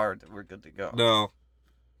they're in a bar, we're good to go. No.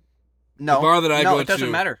 The bar that I go to. No, it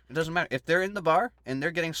doesn't matter. It doesn't matter. If they're in the bar and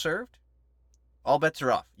they're getting served, all bets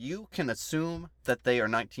are off. You can assume that they are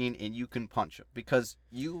 19 and you can punch them because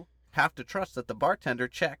you have to trust that the bartender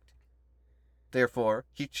checked. Therefore,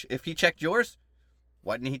 if he checked yours,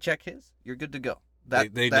 why didn't he check his? You're good to go.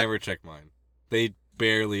 They never check mine. They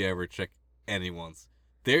barely ever check anyone's.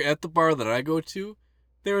 They're at the bar that I go to.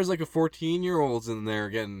 There was like a 14-year-old in there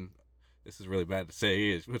getting. This is really bad to say.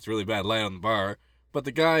 It's really bad light on the bar. But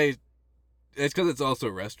the guy, it's because it's also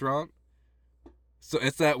a restaurant. So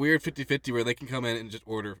it's that weird 50-50 where they can come in and just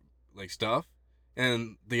order like stuff,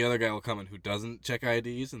 and the other guy will come in who doesn't check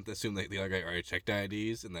IDs and assume that the other guy already checked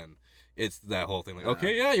IDs, and then it's that whole thing like,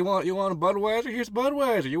 okay, yeah, you want a Budweiser? Here's a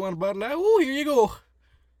Budweiser. You want a Bud Light? Oh, here you go.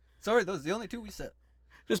 Sorry, those are the only two we said.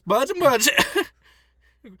 Just buds and buds.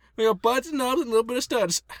 We got buds and knobs and a little bit of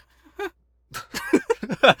studs.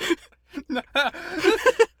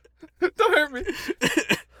 Don't hurt me.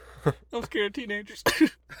 I'm scared of teenagers.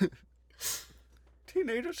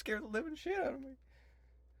 Teenagers scare the living shit out of me.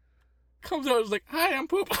 Comes out and is like, hi, I'm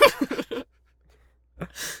Poop.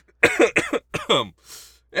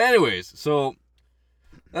 Anyways, so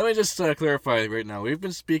let me just clarify right now. We've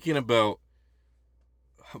been speaking about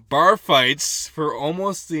bar fights for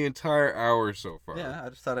almost the entire hour so far. Yeah, I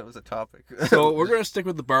just thought it was a topic. So we're going to stick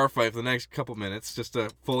with the bar fight for the next couple minutes, just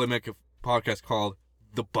to fully make a podcast called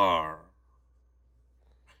The Bar.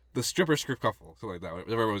 The stripper kerfuffle, something like that,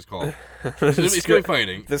 whatever it was called. It's going to be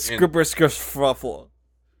fighting. The stripper kerfuffle.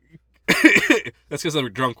 That's because I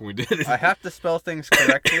was drunk when we did it. I have to spell things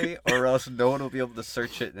correctly, or else no one will be able to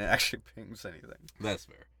search it and it actually pings anything. That's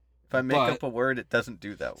fair. If I make up a word, it doesn't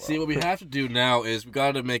do that well. See, what we have to do now is we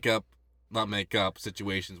got to not make up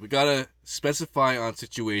situations. We got to specify on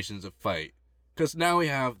situations of fight. Because now we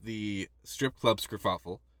have the strip club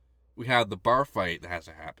kerfuffle. We have the bar fight that has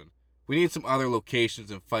to happen. We need some other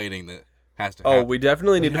locations and fighting that has to happen. Oh, we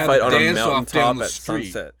definitely need to fight on a mountaintop at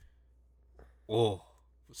sunset. Oh,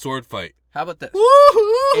 sword fight. How about this?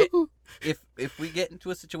 Woo-hoo! If we get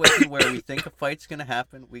into a situation where we think a fight's going to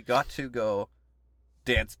happen, we got to go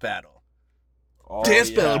dance battle. Oh, dance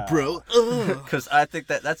battle, bro. Because I think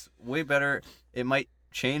that's way better. It might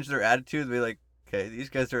change their attitude. Be like, okay, these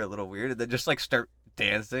guys are a little weird. And then just like start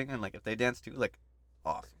dancing. And like if they dance too, like,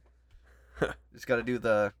 awesome. Just got to do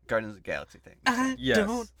the Guardians of the Galaxy thing. I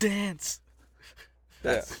don't dance.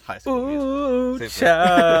 That's high school Ooh, music.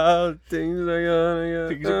 child, things are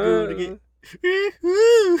gonna get.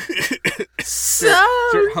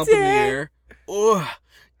 Start humping the air. Oh,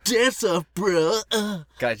 dance up, bro.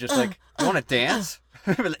 Guys just like, you want to dance?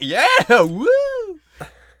 Like, yeah, woo!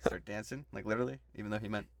 Start dancing, like literally, even though he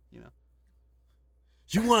meant,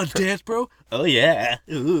 You want to dance, bro? Oh, yeah.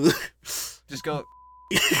 Ooh. Just go.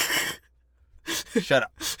 Shut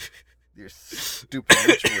up. Your stupid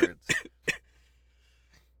rich words.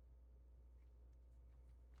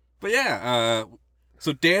 But yeah,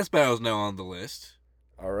 so dance battle is now on the list.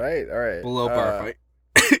 All right. Below bar fight.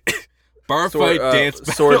 Bar sword, fight, dance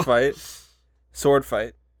battle. Sword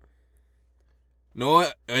fight. No,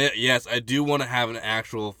 what? Yes, I do want to have an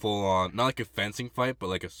actual full-on, not like a fencing fight, but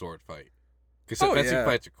like a sword fight. Because fencing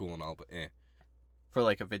fights are cool and all, but For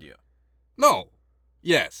like a video. No.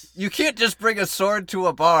 Yes. You can't just bring a sword to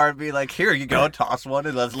a bar and be like, here you go, toss one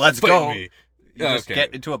and let's go. Me. You just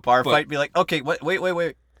get into a bar fight and be like, okay,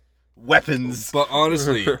 wait. weapons. But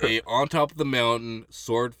honestly, a on top of the mountain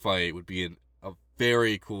sword fight would be a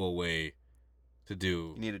very cool way to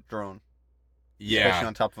do. You need a drone. Yeah. Especially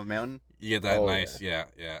on top of a mountain. You get that Oh, nice, yeah.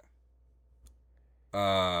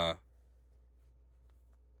 I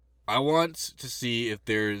want to see if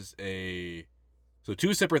there's so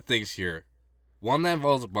 2 separate things here. One that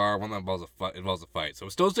involves a bar, one that involves a fight. So we're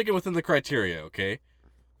still sticking within the criteria, okay?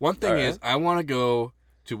 One thing Alright. is, I want to go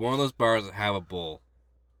to one of those bars that have a bull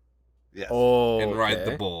Yeah. Oh, and ride the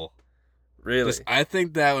okay. bull. Really? I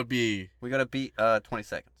think that would be. We gotta beat 20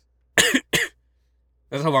 seconds.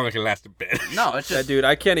 That's how long I can last in bed. No, it's Yeah, just. dude,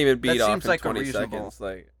 I can't even beat that off seems in like a 20 reasonable- seconds.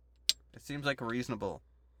 Like, It seems like a reasonable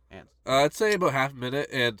answer. I'd say about half a minute,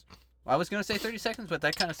 and I was gonna say 30 seconds, but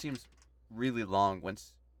that kind of seems really long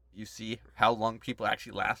once you see how long people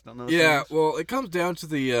actually last on those. yeah, things. well, it comes down to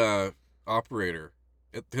the operator,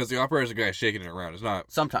 because the operator's the guy shaking it around. It's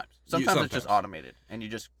not. Sometimes it's just sometimes. automated, and you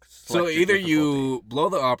just. So select your either difficulty. you blow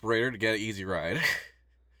the operator to get an easy ride,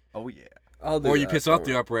 Oh yeah. I'll do or you that, piss don't off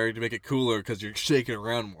the worry. operator to make it cooler because you're shaking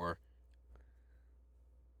around more.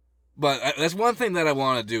 But that's one thing that I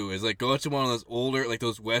want to do is like go to one of those older, like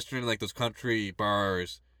those western, like those country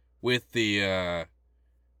bars with the,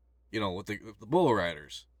 with the bull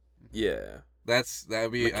riders. Yeah.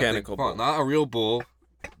 That'd be Mechanical I think, fun. bull. Not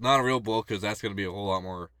a real bull, because that's gonna be a whole lot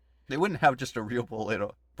more. They wouldn't have just a real bull at a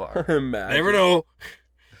bar. Imagine. Never know.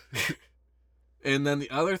 And then the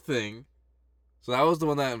other thing, so that was the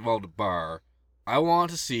one that involved a bar. I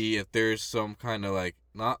want to see if there's some kind of like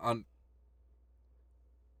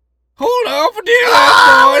Hold on for dear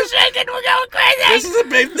life, boys. shaking, we're going crazy. This is a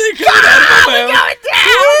big thing coming out of my mouth.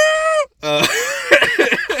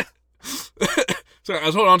 Sorry, I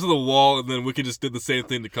was holding on to the wall, and then Wicked just did the same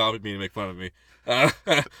thing to copy me and make fun of me.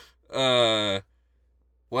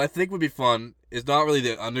 What I think would be fun is not really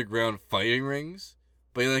the underground fighting rings,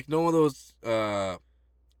 but like one of those,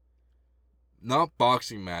 not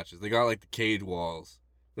boxing matches. They got like the cage walls,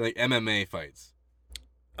 they're like MMA fights.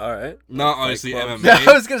 All right. Not Fight obviously clubs. MMA.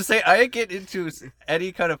 I was gonna say I get into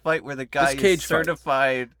any kind of fight where the guy Just cage is fights.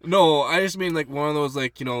 certified. No, I just mean like one of those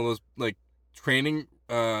like those like training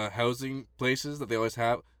housing places that they always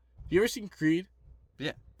have. Have you ever seen Creed?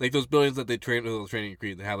 Yeah. Like those buildings that they training in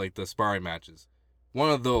Creed, they have like the sparring matches. One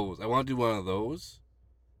of those. I want to do one of those.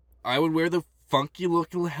 I would wear the funky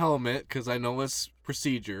looking helmet because I know it's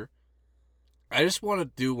procedure. I just want to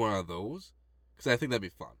do one of those because I think that'd be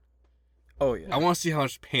fun. Oh yeah. I want to see how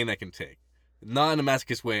much pain I can take. Not in a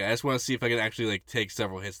masochist way. I just want to see if I can actually like take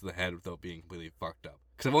several hits to the head without being completely fucked up.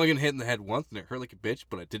 Because I've only been hit in the head once and it hurt like a bitch,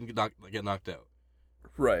 but I didn't get knocked out.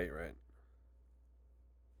 Right.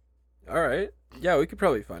 All right. Yeah, we could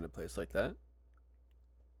probably find a place like that.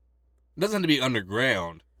 It doesn't have to be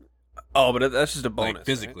underground, Oh, but that's just a bonus. like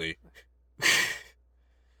physically.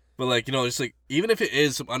 But like just like even if it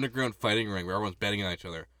is some underground fighting ring where everyone's betting on each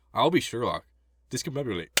other, I'll be Sherlock.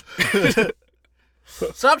 Discombobulate.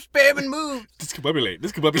 Stop spamming moves.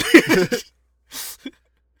 Discombobulate.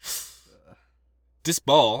 This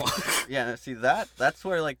ball. Yeah, see that's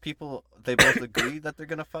where like people they both agree that they're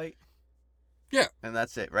gonna fight. Yeah. And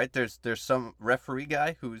that's it, right? There's some referee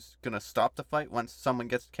guy who's gonna stop the fight once someone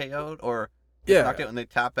gets KO'd or gets Yeah. knocked out and they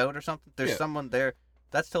tap out or something. There's Yeah. someone there.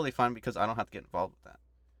 That's totally fine because I don't have to get involved with that.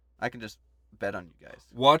 I can just bet on you guys.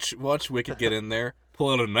 Watch Wicked get in there,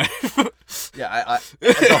 pull out a knife. Yeah, I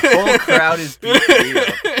the whole crowd is beating me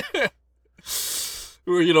up.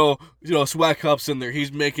 Or Swaq Hup's in there.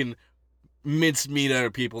 He's making minced meat out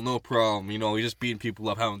of people, no problem. He's just beating people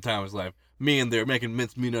up, having the time of his life. Me in there making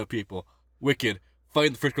minced meat out of people. Wicked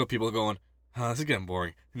fighting the first couple people, going, this is getting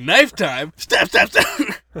boring. Knife time. Stab.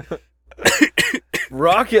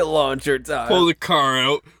 Rocket launcher time. Pull the car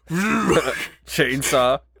out.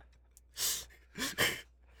 Chainsaw.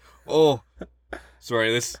 Oh,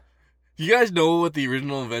 sorry. You guys know what the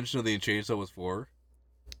original invention of the chainsaw was for?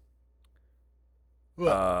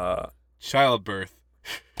 Childbirth.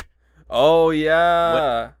 Oh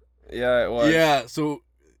yeah. Yeah, it was. Yeah, so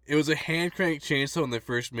it was a hand crank chainsaw when they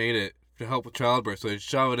first made it to help with childbirth. So they'd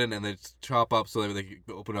shove it in and they'd chop up so that they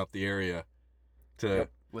could open up the area.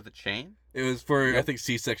 With a chain? It was for I Yep. think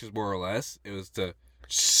C-sections more or less. It was to.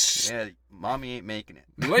 Yeah, mommy ain't making it.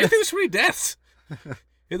 Why do you think there's so many deaths?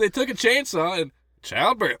 If they took a chainsaw and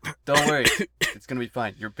childbirth, Don't worry, it's gonna be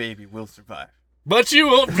fine. Your baby will survive. but you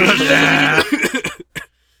won't.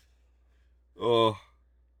 Oh.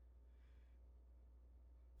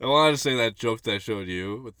 I wanted to say that joke that I showed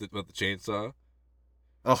you with the chainsaw,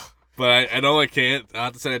 Oh, but I know I can't. I'll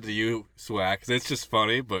have to send it to you, Swag, because it's just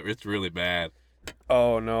funny, but it's really bad.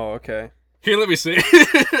 Oh no. Okay. Here, let me see.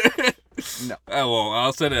 no. I won't.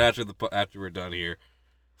 I'll send it after we're done here.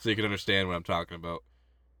 so you can understand what I'm talking about.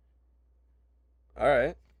 All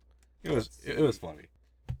right. It was funny.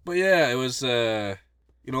 But yeah, it was,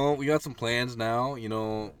 we got some plans now.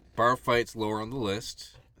 Bar fight's lower on the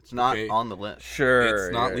list. It's not Okay. on the list. Sure.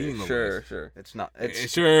 It's not leading the list. Sure. It's not.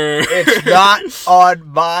 It's Sure. It's not on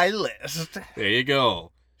my list. There you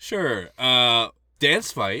go. Sure.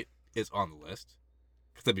 Dance fight is on the list.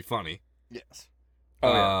 Because that'd be funny. Yes.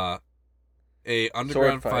 Oh, yeah. A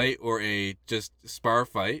underground Sword fight or a just spar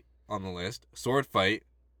fight on the list. Sword fight,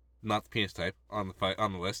 not the penis type, on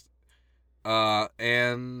the list.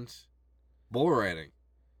 And bull riding.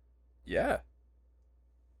 Yeah.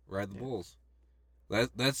 Ride the bulls.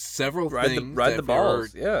 That's several Ride things. the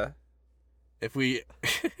balls. Yeah. If we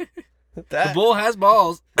the That, bull has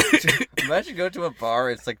balls. imagine go to a bar.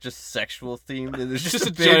 It's like just sexual themed, and there's It's just, just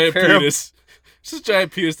a big giant pair of- penis. It's just a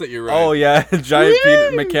giant penis that you're riding. Oh yeah,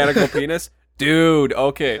 giant mechanical penis, dude.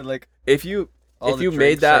 Okay, and, like if you all the made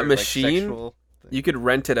drinks that are, machine, like, sexual. you could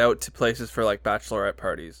rent it out to places for like bachelorette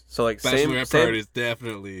parties. So like Bachelorette same parties,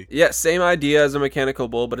 definitely. yeah, same idea as a mechanical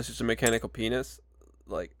bull, but it's just a mechanical penis.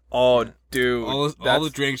 Like, oh, Yeah. dude, All the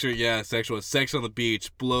that's- drinks are sexual. Sex on the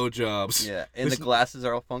beach, blowjobs. Yeah, and the glasses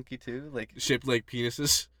are all funky too, like Shaped like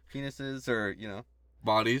penises, penises or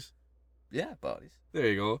bodies. yeah, bodies. There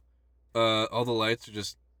you go. All the lights are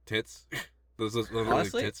just tits. those are like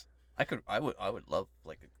Honestly, tits. I would love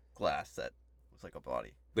like a glass that was like a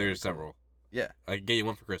body. There's several. Yeah. I can get you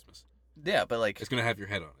one for Christmas. Yeah, but like It's gonna have your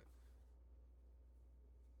head on it.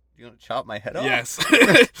 you gonna chop my head off? Yes.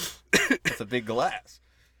 It's a big glass.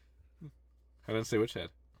 I didn't say which head.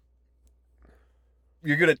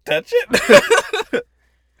 You're gonna touch it?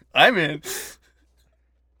 I'm in.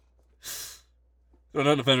 So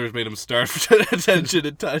none offenders made him starve for attention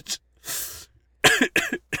and touch.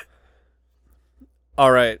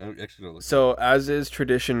 all right. I'm actually gonna look. So as is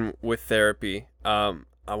tradition with therapy, I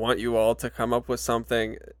want you all to come up with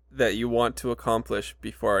something that you want to accomplish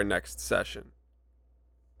before our next session.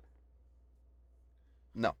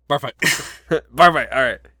 No. Bar fight. Perfect. All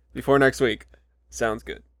right. Before next week. Sounds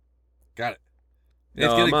good. Got it. No,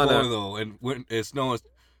 It's getting I'm on colder a- though, and when it's no.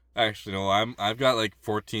 Actually, no. I've got like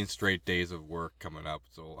 14 straight days of work coming up,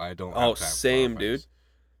 so I don't. Have Oh, time for same, bar dude.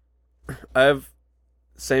 fights. I have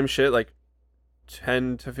same shit, like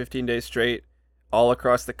 10 to 15 days straight, all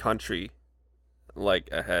across the country, like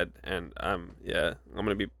ahead, and I'm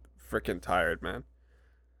gonna be freaking tired, man.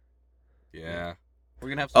 Yeah. We're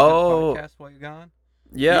gonna have some Oh. good podcast while you're gone.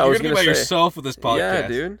 Yeah, You're I was gonna gonna be by say, yourself with this podcast. yeah,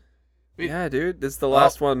 dude. We- Yeah, dude. This is the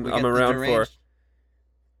last one we I'm get the around for.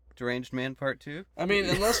 Deranged Man Part 2. I mean,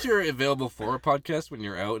 unless you're available for a podcast when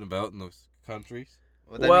you're out and about in those countries.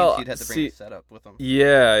 Well, that Well, means he'd have to bring see- the setup with him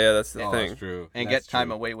Yeah, that's the Oh, thing. that's true. and That's get time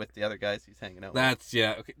true. away with the other guys he's hanging out That's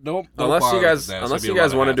yeah. Okay. Don't Unless bother you with guys, that. It's unless gonna you be a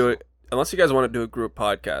guys lot want to of do hassle. it, unless you guys want to do a group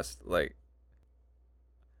podcast, like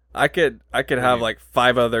I could have Okay. like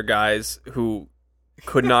 5 other guys who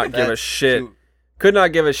could not give a That's shit. too- Could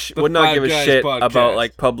not give a The would not Five give a Guys shit podcast. about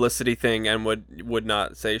like publicity thing and would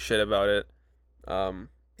not say shit about it.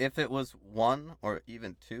 If it was 1 or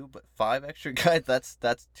even 2, but 5 extra guys,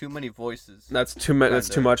 that's too many voices. That's too much. That's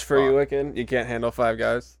too Kinda much for you, odd. Wicken. You can't handle 5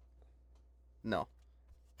 guys. No.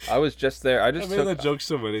 I was just there. I I just made took, that joke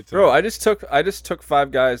so many times. bro. I just took 5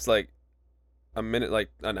 guys like a minute, like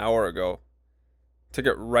an hour ago. Took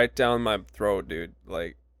it right down my throat, dude.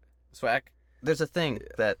 Like, Swaq, there's a thing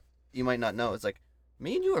that you might not know. It's like,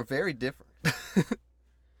 me and you are very different.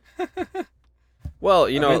 well,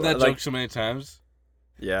 you I know, made that like, joke so many times.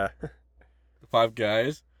 yeah, The 5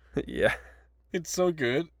 guys. yeah. It's so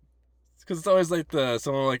good. Because it's always like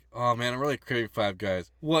someone like, oh man, I'm really craving 5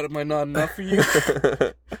 guys. What, am I not enough for you?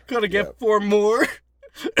 Gotta get Yep. 4 more.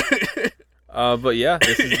 But yeah,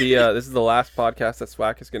 this is the last podcast that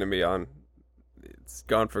Swaq is gonna be on. It's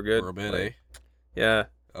gone for good. For a bit, Like, Yeah.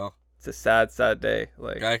 Oh. It's a sad day.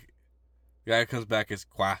 Like, Guy comes back as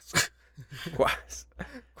Quas. quas.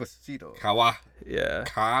 Quasito. Kawa. Yeah.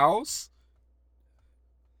 Cows?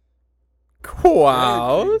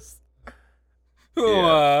 Quaus.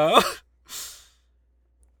 Wow.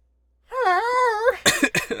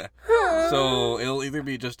 So it'll either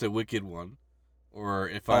be just a wicked one, or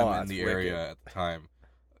if I'm in that's the wicked. area at the time.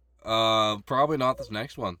 Probably not this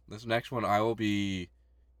next one. This next one I will be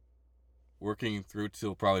working through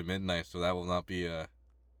till probably midnight, so that will not be a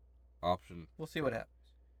option. We'll see what happens.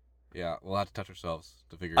 Yeah, we'll have to touch ourselves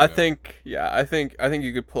to figure it I out. think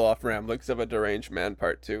you could pull off Ramblings of a Deranged Man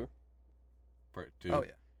Part 2. Part 2. Oh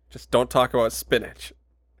yeah. Just don't talk about spinach.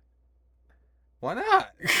 Why not?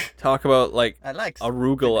 Talk about like I like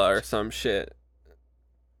arugula or some shit.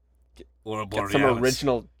 Or Get some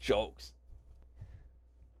original jokes.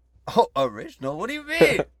 Oh, original? What do you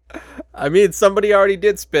mean? I mean, somebody already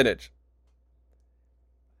did spinach.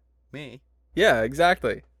 Me? Yeah,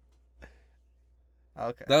 exactly.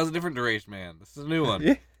 Okay. That was a different deranged man. This is a new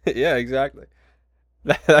one. Yeah, exactly.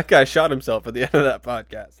 That guy shot himself at the end of that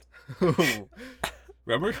podcast.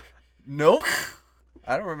 Remember? Nope.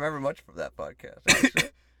 I don't remember much from that podcast. Actually.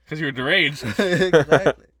 Because you were deranged.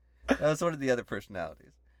 Exactly. That was one of the other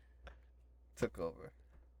personalities. Took over.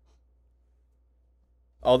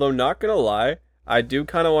 Although, not gonna lie, I do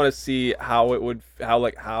kind of want to see how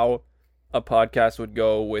a podcast would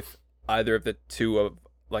go with either of the two of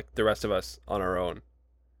like the rest of us on our own.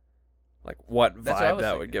 Like what That's what I vibe was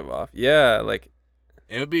that would thinking. give off. Yeah, like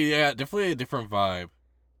It would be, definitely a different vibe.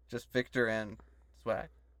 Just Victor and Swaq.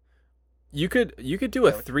 you could do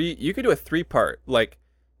a 3-part, like,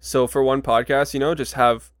 so for one podcast, just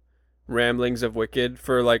have ramblings of Wicked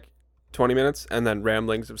for like 20 minutes and then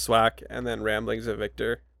ramblings of Swaq and then ramblings of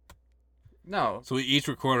Victor. No. So we each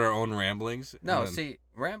record our own ramblings. No, and then- see,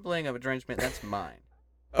 rambling of a deranged man, that's mine.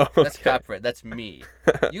 Oh, That's okay. copyright. That's me.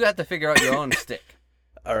 You have to figure out your own stick.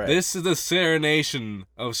 All right. This is the serenation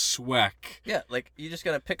of Swaq. Yeah, like, you just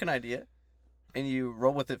gotta pick an idea, and you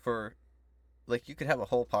roll with it for, like, you could have a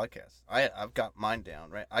whole podcast. I've got mine down,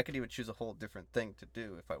 right? I could even choose a whole different thing to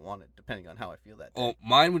do if I wanted, depending on how I feel that day. Oh,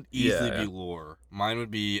 mine would easily Yeah. be lore. Mine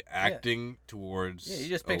would be acting towards Yeah, you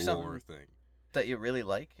just a pick lore something. thing. That you really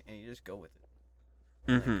like, and you just go with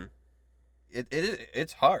it. Mm-hmm.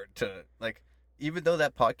 It's hard to, like, even though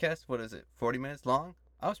that podcast, what is it, 40 minutes long?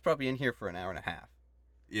 I was probably in here for an hour and a half.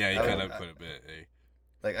 Yeah, you I cut would- out quite a bit. Eh?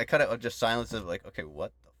 Like, I cut out just silence of, like, okay,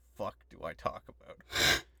 what the fuck do I talk about?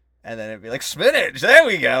 And then it'd be like, spinach! There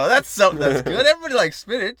we go! That's something that's good. Everybody likes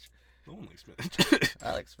spinach. No one likes spinach.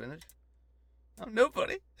 I like spinach. I'm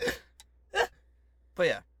nobody. But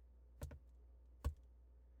yeah.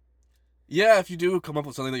 Yeah, if you do come up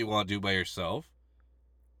with something that you want to do by yourself,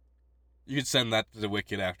 you could send that to the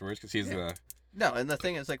Wicked afterwards because he's Yeah. the. No, and the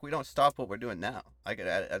thing is, like, we don't stop what we're doing now. I could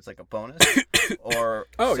add it as, like, a bonus. Or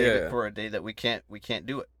Oh, save yeah, it yeah. for a day that we can't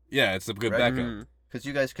do it. Yeah, it's a good Right. backup. Mhm. Because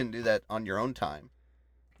you guys can do that on your own time.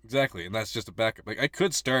 Exactly, and that's just a backup. Like I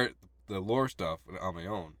could start the lore stuff on my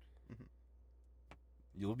own. Mhm.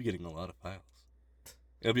 You'll be getting a lot of files.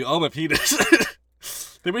 It'll be all my penis.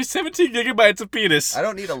 There'll be 17 gigabytes of penis. I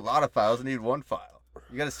don't need a lot of files. I need one file.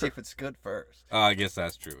 You gotta see if it's good first. I guess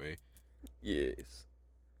that's true, eh? Yes.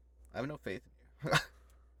 I have no faith in you.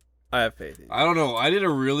 I have faith in you. I don't know. I did a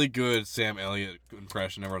really good Sam Elliott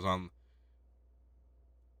impression whenever I was on.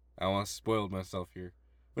 I almost spoiled myself here.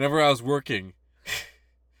 Whenever I was working,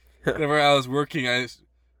 I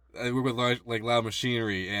work with loud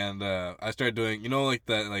machinery, and I started doing,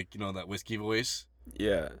 that whiskey voice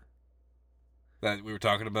Yeah. that we were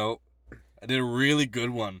talking about. I did a really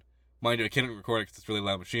good one. Mind you, I can't record it because it's really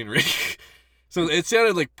loud machinery. So it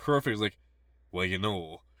sounded like perfect. It was like,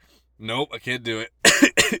 well, nope, I can't do it.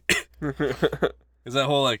 It's that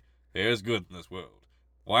whole like, there's good in this world.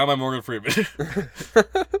 Why am I Morgan Freeman?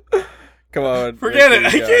 Come on. Forget it. Victor,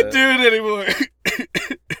 I you got can't do it anymore.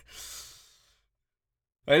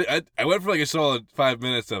 I went for like a solid 5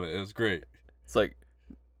 minutes of it. It was great. It's like,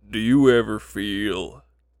 do you ever feel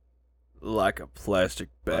like a plastic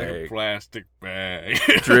Like bag a plastic bag.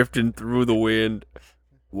 drifting through the wind,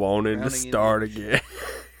 wanting to Drowning in the start ocean. again?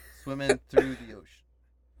 Swimming through the ocean.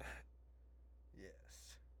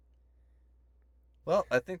 Yes. Well,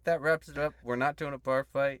 I think that wraps it up. We're not doing a bar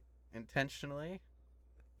fight intentionally.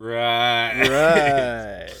 Right.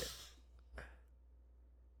 Right.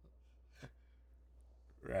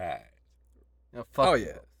 Right. Fuck Oh, you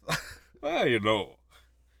yeah. both. Well,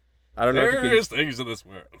 I don't know if you there's can... things in this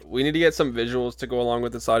world. We need to get some visuals to go along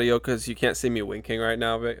with this audio because you can't see me winking right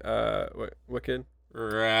now, Wicked.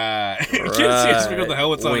 Right. You can't see us figure out the hell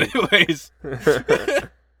what's on Wink. anyways.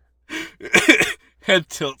 Head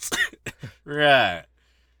tilts. Right.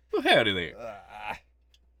 Well, howdy there.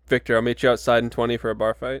 Victor, I'll meet you outside in 20 for a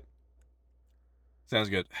bar fight. Sounds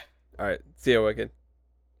good. All right. See you, Wicked.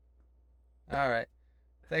 All right.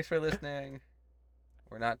 Thanks for listening.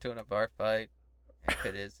 We're not doing a bar fight. If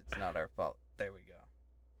it is, it's not our fault. There we go.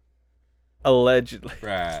 Allegedly.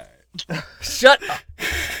 Right. Shut up.